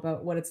hear all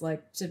about what it's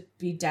like to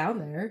be down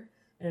there.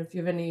 And if you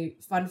have any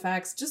fun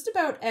facts just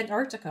about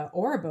Antarctica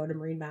or about a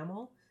marine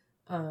mammal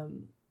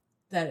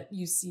that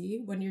you see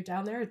when you're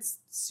down there, it's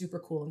super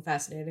cool and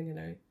fascinating, and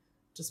I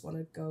just want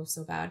to go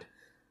so bad.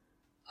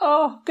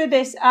 Oh,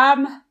 goodness.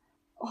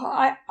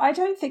 I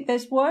don't think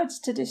there's words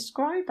to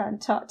describe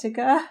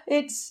Antarctica.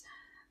 It's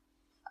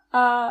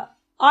I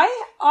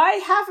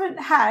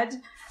haven't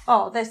had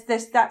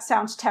that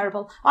sounds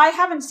terrible. I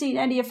haven't seen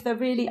any of the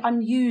really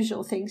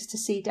unusual things to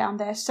see down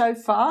there so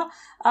far.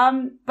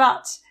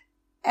 But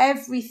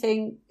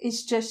everything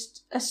is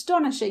just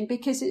astonishing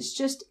because it's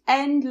just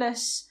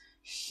endless,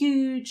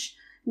 huge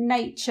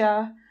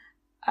nature.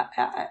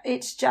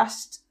 It's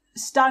just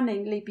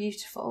stunningly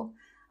beautiful.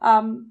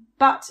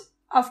 But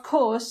of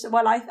course,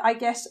 well, I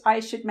guess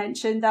I should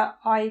mention that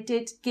I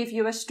did give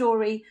you a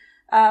story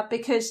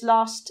because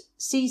last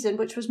season,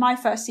 which was my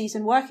first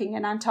season working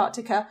in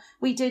Antarctica,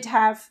 we did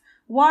have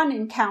one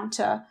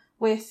encounter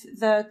with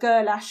the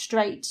Gerlache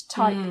Strait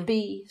type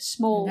B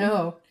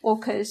small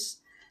orcas.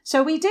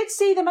 So we did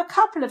see them a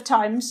couple of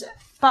times,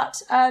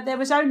 but there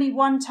was only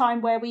one time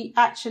where we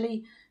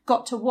actually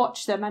got to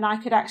watch them, and I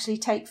could actually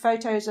take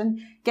photos and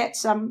get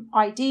some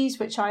IDs,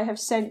 which I have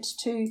sent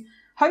to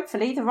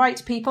hopefully the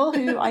right people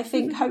who I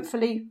think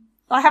hopefully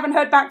I haven't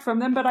heard back from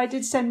them, but I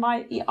did send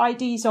my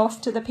IDs off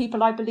to the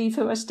people I believe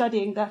who are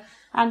studying the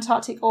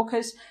Antarctic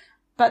orcas.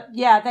 But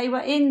yeah, they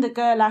were in the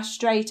Gerlache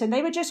Strait and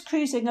they were just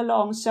cruising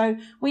along. So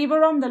we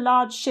were on the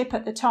large ship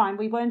at the time.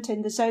 We weren't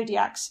in the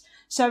Zodiacs.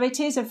 So it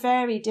is a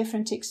very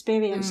different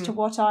experience to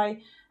what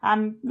I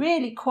am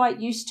really quite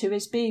used to,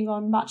 as being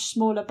on much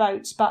smaller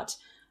boats. But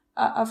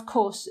of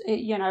course,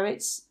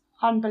 it's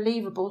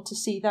unbelievable to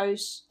see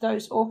those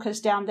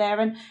orcas down there.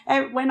 And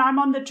when I'm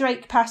on the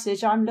Drake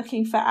Passage, I'm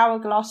looking for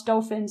hourglass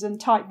dolphins and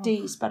type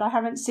Ds, but I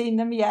haven't seen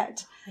them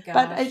yet.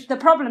 But the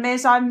problem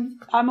is I'm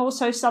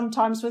also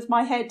sometimes with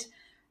my head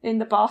in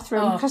the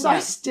bathroom because I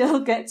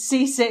still get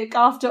seasick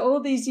after all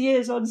these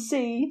years on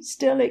sea.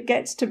 Still, it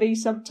gets to me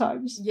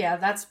sometimes. Yeah,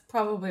 that's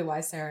probably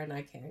why Sarah and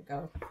I can't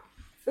go.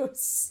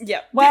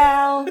 Yeah.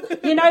 Well,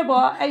 you know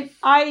what?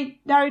 I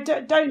no,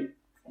 don't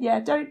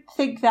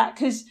think that,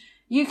 because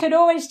you can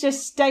always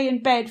just stay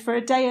in bed for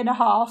a day and a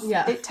half.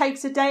 Yeah. It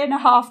takes a day and a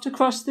half to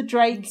cross the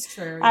Drake. That's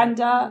true.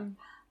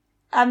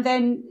 And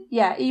then,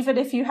 even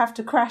if you have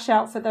to crash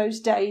out for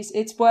those days,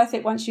 it's worth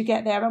it once you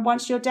get there. And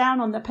once you're down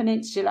on the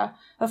peninsula,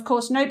 of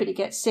course, nobody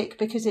gets sick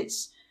because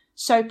it's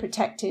so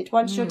protected.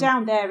 Once you're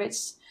down there,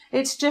 it's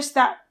just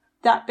that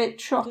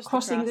bit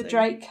crossing the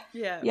Drake.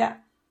 Yeah.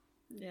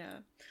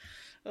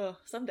 Oh,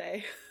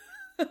 someday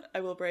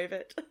I will brave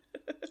it.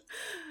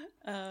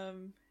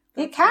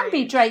 It can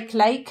be Drake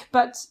Lake,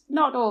 but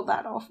not all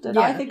that often.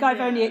 Yeah. I think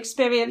I've only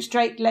experienced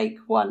Drake Lake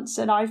once,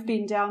 and I've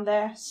been down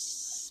there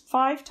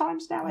 5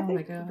 times now, I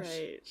think. Oh my gosh.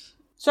 Right.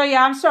 So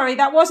yeah, I'm sorry,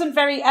 that wasn't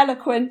very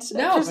eloquent.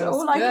 No, Just but it was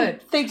all I good.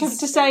 could think of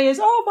to say is,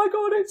 oh my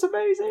god, it's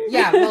amazing.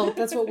 Yeah, well,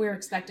 that's what we're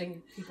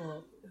expecting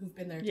people who've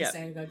been there to Yeah.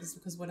 say,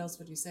 because what else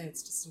would you say?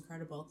 It's just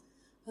incredible.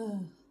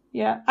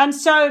 Yeah, and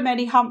so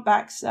many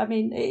humpbacks. I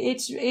mean,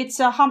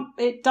 it's a hump.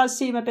 It does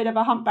seem a bit of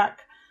a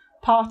humpback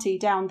party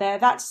down there.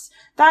 That's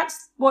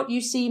what you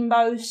see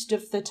most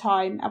of the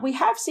time. And we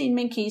have seen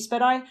minkies,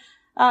 but I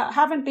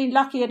haven't been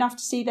lucky enough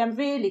to see them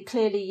really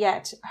clearly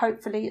yet.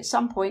 Hopefully at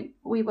some point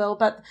we will.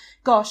 But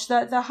gosh,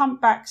 the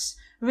humpbacks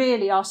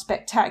really are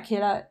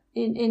spectacular.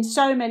 In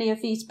so many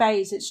of these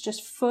bays, it's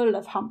just full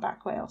of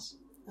humpback whales.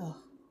 Oh,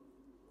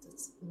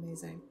 that's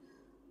amazing.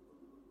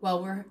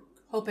 well, we're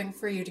hoping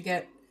for you to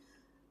get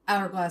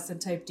Hourglass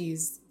and Type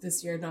Ds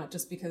this year, not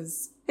just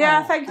because...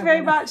 Yeah, thank you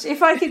very much.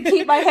 If I can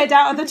keep my head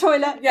out of the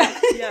toilet. Yeah.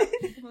 Yeah.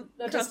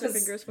 Not Cross just my 'cause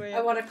fingers for you.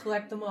 I want to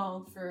collect them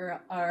all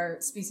for our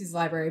species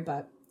library,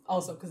 but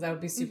also because that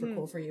would be super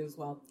cool for you as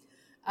well.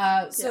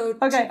 So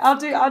Okay,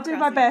 I'll do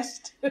my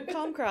best.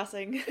 Calm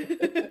crossing.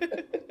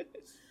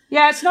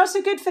 Yeah, it's not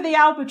so good for the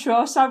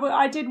albatross.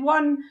 I did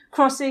one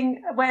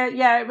crossing where,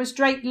 it was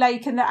Drake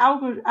Lake, and the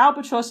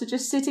albatross are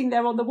just sitting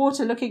there on the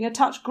water looking a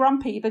touch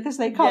grumpy because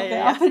they can't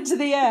get up into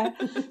the air.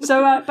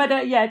 So,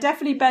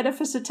 definitely better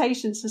for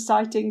cetaceans for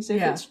sightings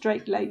if it's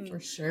Drake Lake.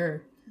 for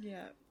sure.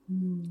 Yeah,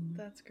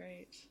 that's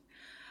great.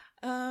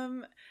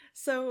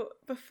 So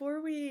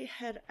before we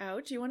head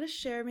out, do you want to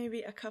share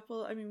maybe a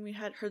couple, I mean, we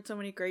had heard so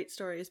many great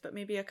stories, but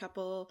maybe a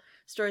couple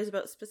stories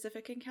about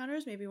specific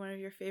encounters, maybe one of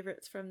your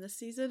favorites from this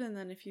season, and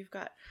then if you've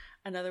got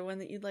another one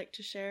that you'd like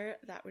to share,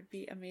 that would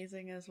be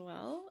amazing as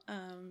well.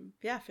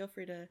 Feel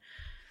free to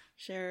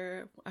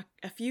share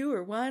a few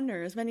or one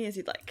or as many as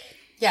you'd like.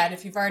 Yeah, and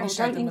if you've already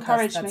shared them with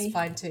us, that's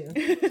fine too.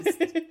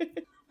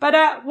 But,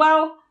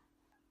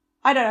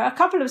 I don't know, a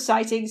couple of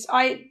sightings.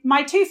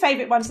 My two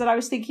favourite ones that I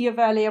was thinking of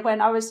earlier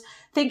when I was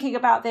thinking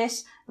about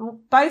this,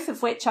 both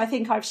of which I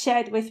think I've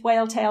shared with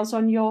Whale Tales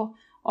on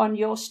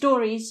your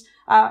stories.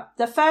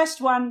 The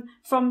first one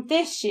from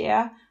this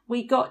year,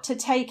 we got to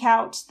take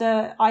out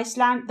the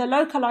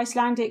local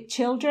Icelandic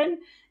children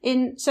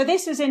so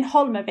this was in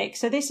Holmavik.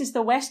 So this is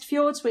the West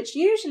Fjords, which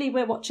usually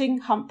we're watching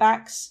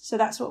humpbacks. So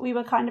that's what we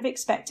were kind of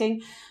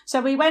expecting.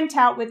 So we went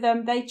out with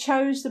them. They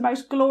chose the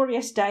most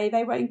glorious day.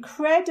 They were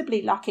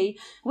incredibly lucky.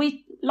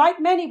 We,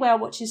 like many whale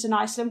watchers in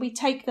Iceland, we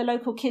take the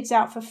local kids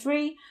out for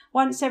free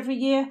once every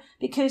year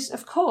because,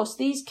 of course,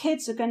 these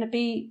kids are going to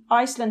be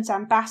Iceland's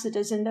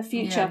ambassadors in the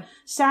future. Yeah.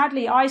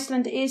 Sadly,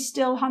 Iceland is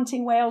still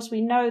hunting whales.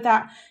 We know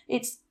that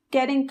it's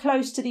getting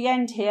close to the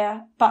end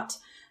here, but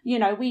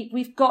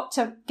we've got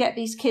to get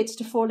these kids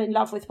to fall in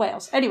love with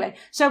whales. Anyway,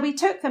 so we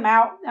took them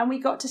out and we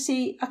got to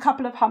see a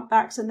couple of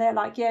humpbacks, and they're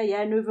like,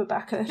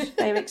 Nuvabakur.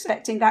 They were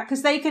expecting that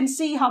because they can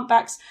see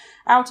humpbacks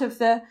out of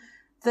the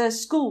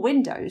school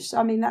windows.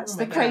 I mean, that's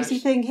the crazy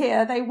thing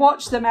here. They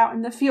watch them out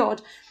in the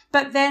fjord.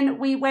 But then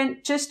we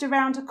went just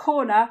around a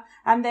corner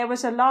and there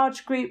was a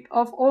large group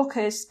of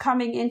orcas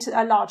coming into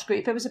a large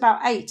group. It was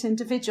about 8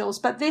 individuals,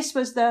 but this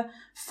was the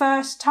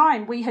first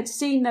time we had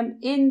seen them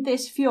in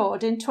this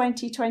fjord in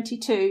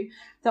 2022.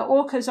 The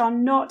orcas are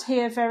not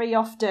here very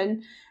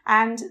often,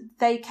 and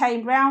they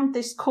came round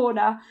this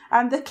corner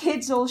and the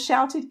kids all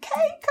shouted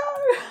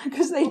Keiko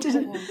because they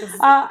didn't.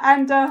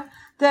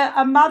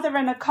 A mother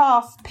and a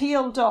calf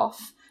peeled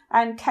off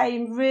and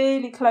came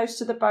really close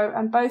to the boat,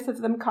 and both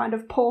of them kind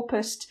of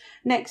porpoised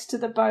next to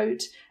the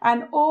boat,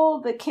 and all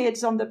the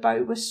kids on the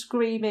boat were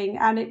screaming,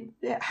 and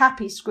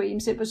happy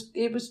screams. It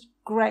was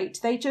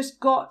great. They just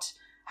got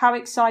how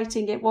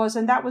exciting it was,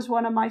 and that was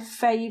one of my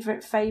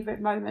favorite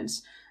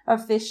moments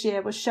of this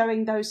year, was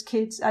showing those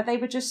kids. They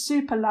were just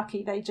super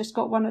lucky. They just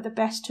got one of the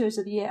best tours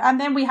of the year.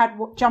 And then we had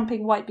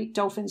jumping white-beaked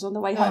dolphins on the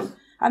way home,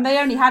 and they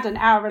only had an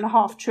hour and a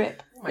half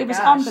trip. It was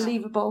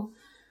unbelievable.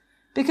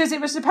 Because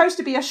it was supposed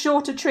to be a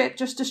shorter trip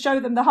just to show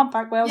them the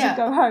humpback whales and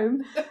go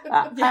home.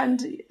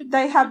 And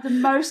they had the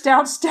most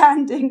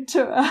outstanding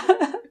tour.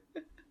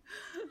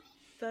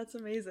 That's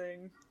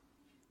amazing.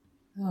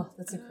 Oh,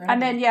 that's incredible.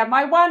 And then,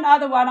 my one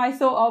other one I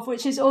thought of,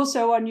 which is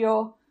also on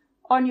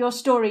your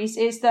stories,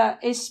 is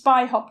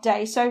Spy Hop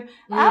Day. So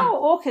our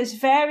orcas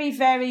very,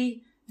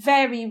 very,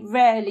 very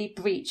rarely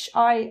breach.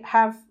 I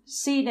have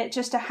seen it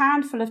just a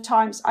handful of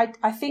times.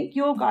 I think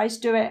your guys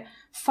do it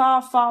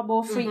far, far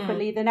more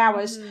frequently than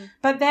ours.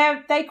 But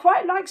they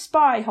quite like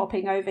spy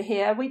hopping over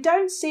here. We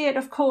don't see it,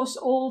 of course,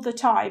 all the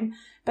time.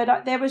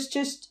 But there was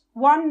just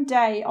one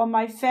day on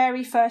my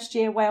very first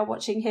year whale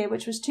watching here,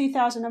 which was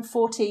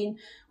 2014.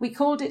 We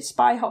called it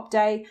Spy Hop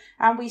Day,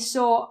 and we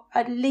saw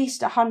at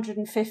least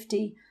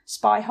 150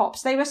 spy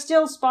hops. They were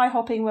still spy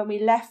hopping when we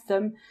left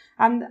them.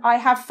 And I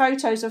have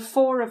photos of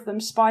 4 of them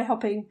spy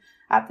hopping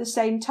at the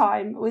same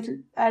time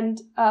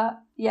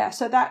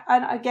so that,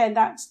 and again,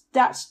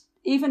 that's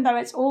even though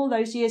it's all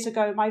those years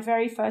ago, my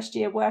very first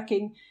year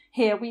working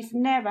here, we've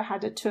never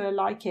had a tour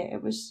like it.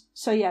 It was,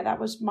 that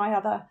was my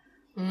other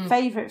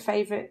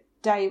favorite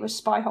day, was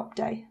Spy Hop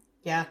Day.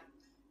 Yeah.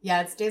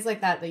 Yeah, it's days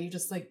like that you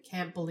just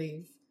can't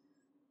believe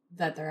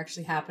that they're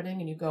actually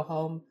happening, and you go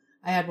home.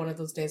 I had one of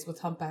those days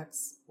with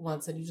humpbacks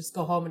once, and you just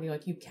go home and you're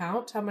you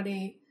count how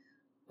many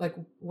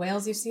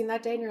whales you've seen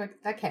that day, and you're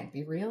like, that can't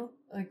be real.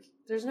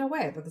 There's no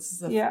way that this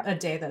is a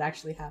day that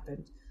actually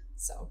happened.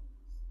 So,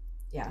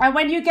 yeah. And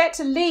when you get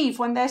to leave,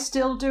 when they're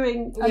still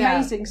doing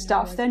amazing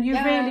stuff, then you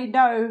really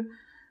know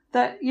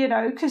that,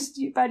 because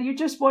you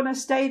just want to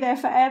stay there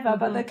forever,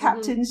 but the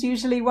captains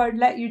usually won't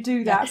let you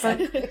do that. But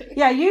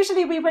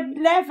usually we would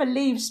never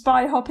leave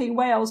spy hopping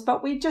whales,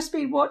 but we'd just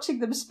be watching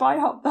them spy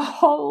hop the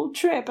whole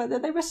trip, and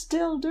then they were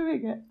still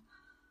doing it.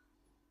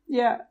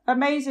 Yeah,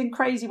 amazing,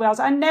 crazy whales.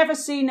 I've never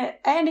seen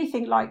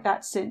anything like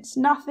that since.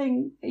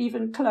 Nothing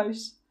even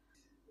close.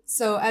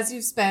 So as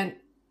you've spent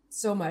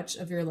so much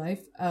of your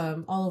life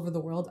all over the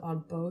world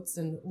on boats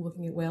and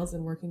looking at whales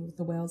and working with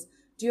the whales.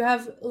 Do you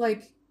have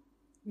like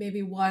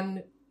maybe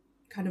one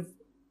kind of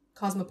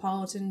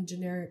cosmopolitan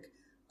generic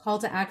call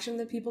to action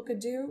that people could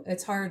do?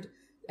 It's hard.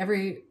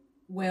 Every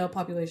whale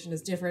population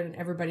is different and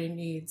everybody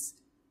needs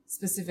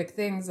specific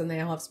things and they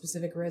all have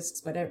specific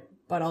risks,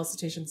 but all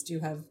cetaceans do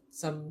have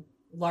some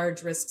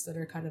large risks that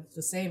are kind of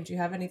the same. Do you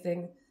have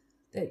anything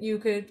that you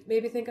could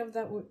maybe think of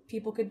that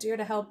people could do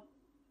to help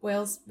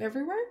whales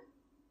everywhere?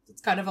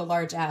 It's kind of a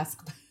large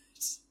ask. But...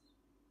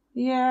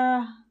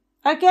 Yeah.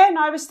 Again,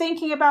 I was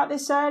thinking about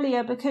this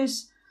earlier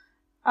because,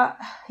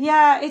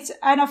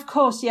 and of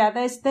course,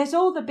 there's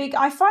all the big,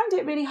 I find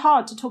it really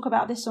hard to talk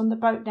about this on the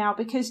boat now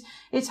because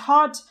it's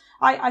hard.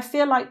 I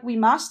feel like we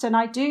must, and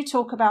I do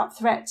talk about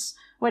threats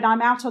when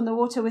I'm out on the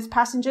water with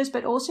passengers,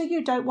 but also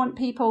you don't want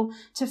people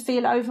to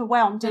feel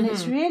overwhelmed. And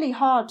it's really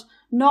hard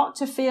not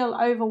to feel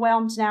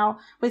overwhelmed now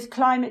with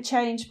climate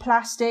change,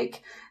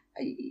 plastic,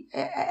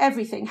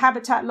 everything,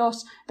 habitat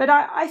loss. But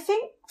I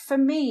think for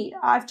me,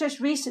 I've just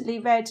recently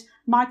read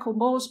Michael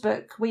Moore's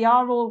book, We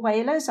Are All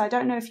Whalers. I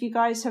don't know if you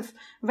guys have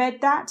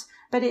read that,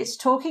 but it's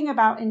talking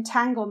about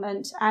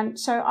entanglement. And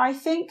so I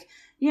think,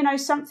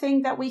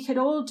 something that we could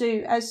all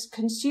do as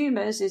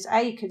consumers is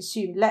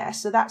consume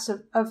less. So that's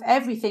of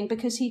everything,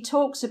 because he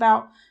talks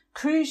about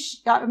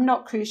tankers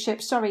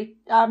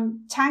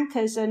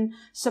and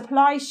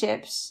supply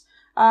ships,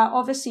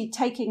 obviously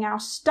taking our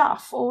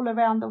stuff all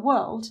around the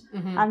world.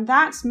 Mm-hmm. And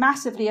that's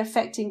massively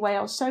affecting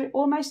whales. So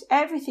almost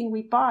everything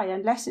we buy,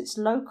 unless it's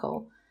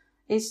local,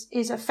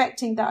 is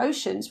affecting the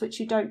oceans, which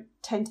you don't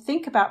tend to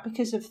think about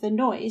because of the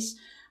noise.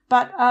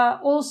 But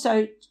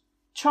also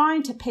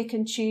trying to pick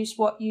and choose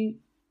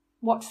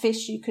what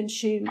fish you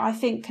consume, I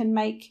think can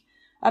make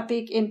a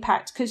big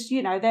impact, because,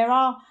 there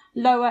are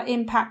lower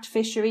impact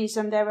fisheries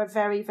and there are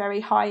very,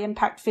 very high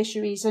impact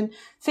fisheries, and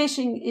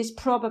fishing is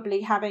probably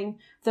having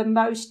the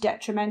most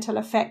detrimental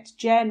effect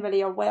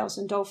generally on whales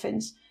and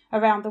dolphins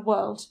around the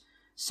world.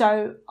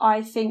 So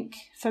I think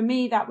for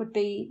me, that would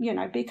be,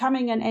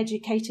 becoming an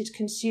educated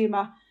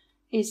consumer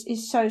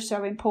is so,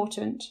 so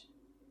important.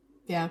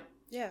 Yeah.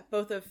 Yeah,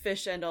 both of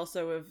fish and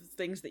also of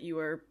things that you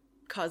are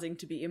causing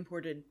to be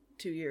imported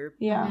to your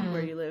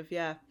where you live.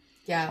 Yeah.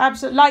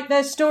 Absolutely. Like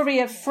the story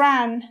of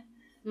Fran,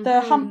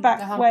 the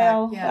humpback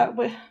whale.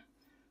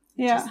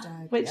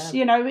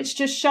 Which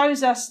just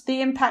shows us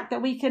the impact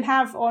that we can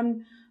have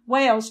on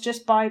whales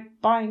just by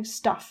buying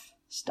stuff,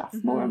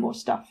 more and more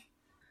stuff.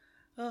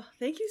 Oh,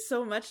 thank you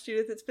so much,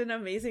 Judith. It's been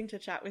amazing to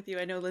chat with you.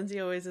 I know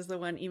Lindsay always is the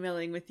one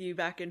emailing with you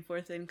back and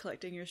forth and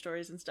collecting your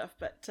stories and stuff,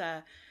 but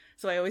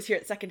so I always hear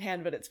it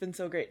secondhand, but it's been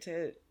so great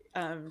to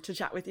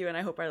chat with you, and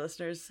I hope our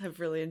listeners have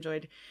really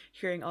enjoyed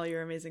hearing all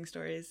your amazing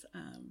stories.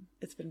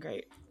 It's been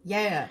great.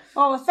 Yeah.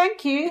 Oh,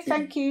 thank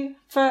you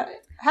for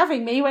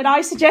having me when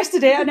I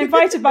suggested it and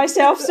invited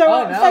myself. So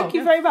thank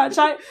you very much.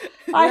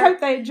 I hope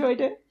they enjoyed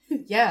it.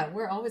 Yeah,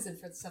 we're always in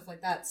for stuff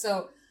like that.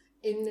 So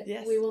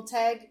we will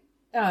tag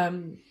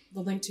the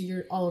link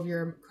to all of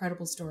your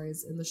incredible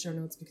stories in the show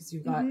notes, because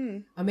you've got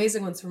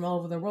amazing ones from all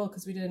over the world,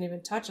 because we didn't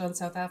even touch on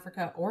South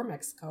Africa or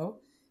Mexico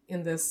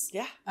in this.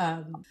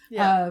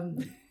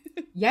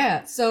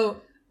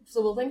 So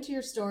we'll link to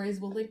your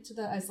stories. We'll link to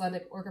the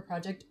Icelandic Orca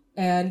Project.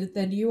 And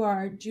then you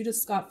are Judith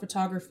Scott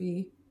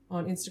Photography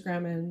on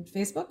Instagram and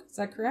Facebook. Is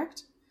that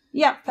correct?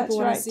 Yeah, that's right. People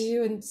want to see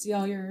you and see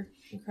all your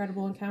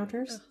incredible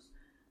encounters.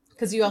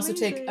 Because you also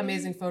take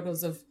amazing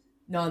photos of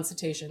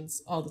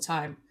non-cetaceans all the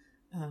time.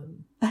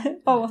 Thank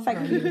you. On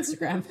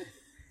Instagram.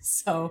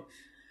 So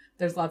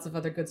there's lots of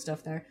other good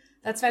stuff there.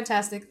 That's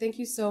fantastic. Thank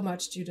you so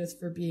much, Judith,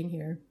 for being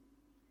here.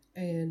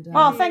 And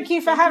thank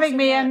you for having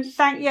me, and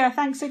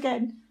thanks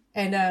again.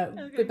 And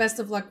good best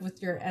of luck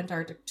with your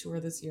Antarctic tour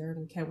this year, and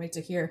we can't wait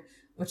to hear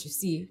what you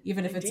see,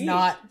 even if it's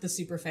not the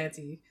super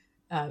fancy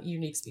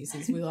unique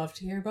species. We love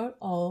to hear about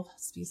all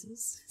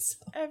species. So.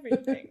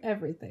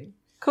 Everything.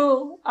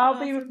 Cool. I'll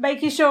be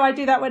making sure I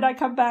do that when I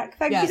come back.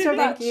 Thank you so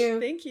much.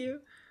 Thank you.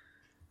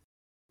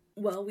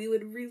 Well, we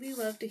would really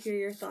love to hear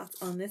your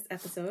thoughts on this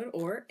episode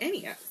or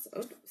any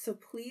episode, so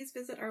please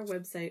visit our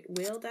website,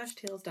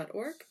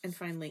 whale-tales.org, and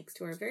find links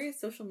to our various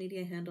social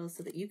media handles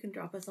so that you can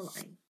drop us a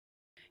line.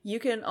 You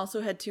can also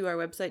head to our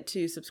website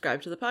to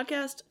subscribe to the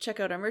podcast, check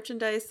out our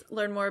merchandise,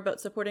 learn more about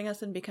supporting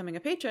us and becoming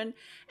a patron,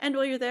 and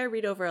while you're there,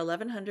 read over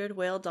 1,100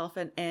 whale,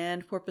 dolphin,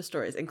 and porpoise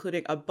stories,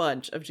 including a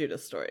bunch of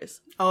Judith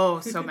stories. Oh,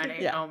 so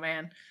many. Oh,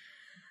 man.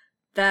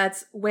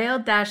 That's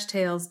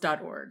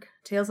whale-tales.org.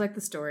 Tales like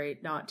the story,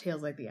 not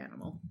tales like the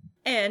animal.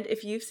 And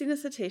if you've seen a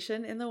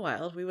cetacean in the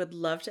wild, we would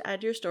love to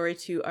add your story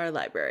to our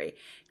library.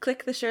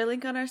 Click the share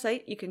link on our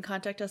site. You can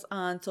contact us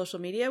on social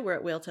media. We're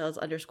at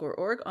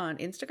whaletales_org on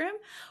Instagram.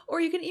 Or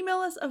you can email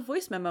us a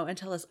voice memo and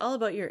tell us all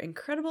about your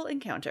incredible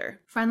encounter.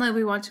 Finally,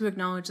 we want to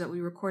acknowledge that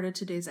we recorded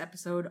today's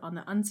episode on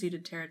the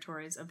unceded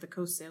territories of the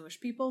Coast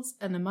Salish peoples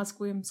and the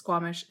Musqueam,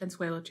 Squamish, and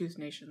Tsleil-Waututh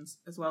nations,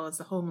 as well as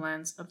the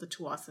homelands of the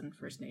Tsawwassen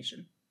First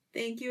Nation.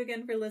 Thank you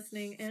again for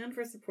listening and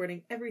for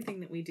supporting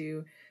everything that we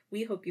do.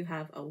 We hope you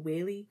have a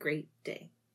whaley great day.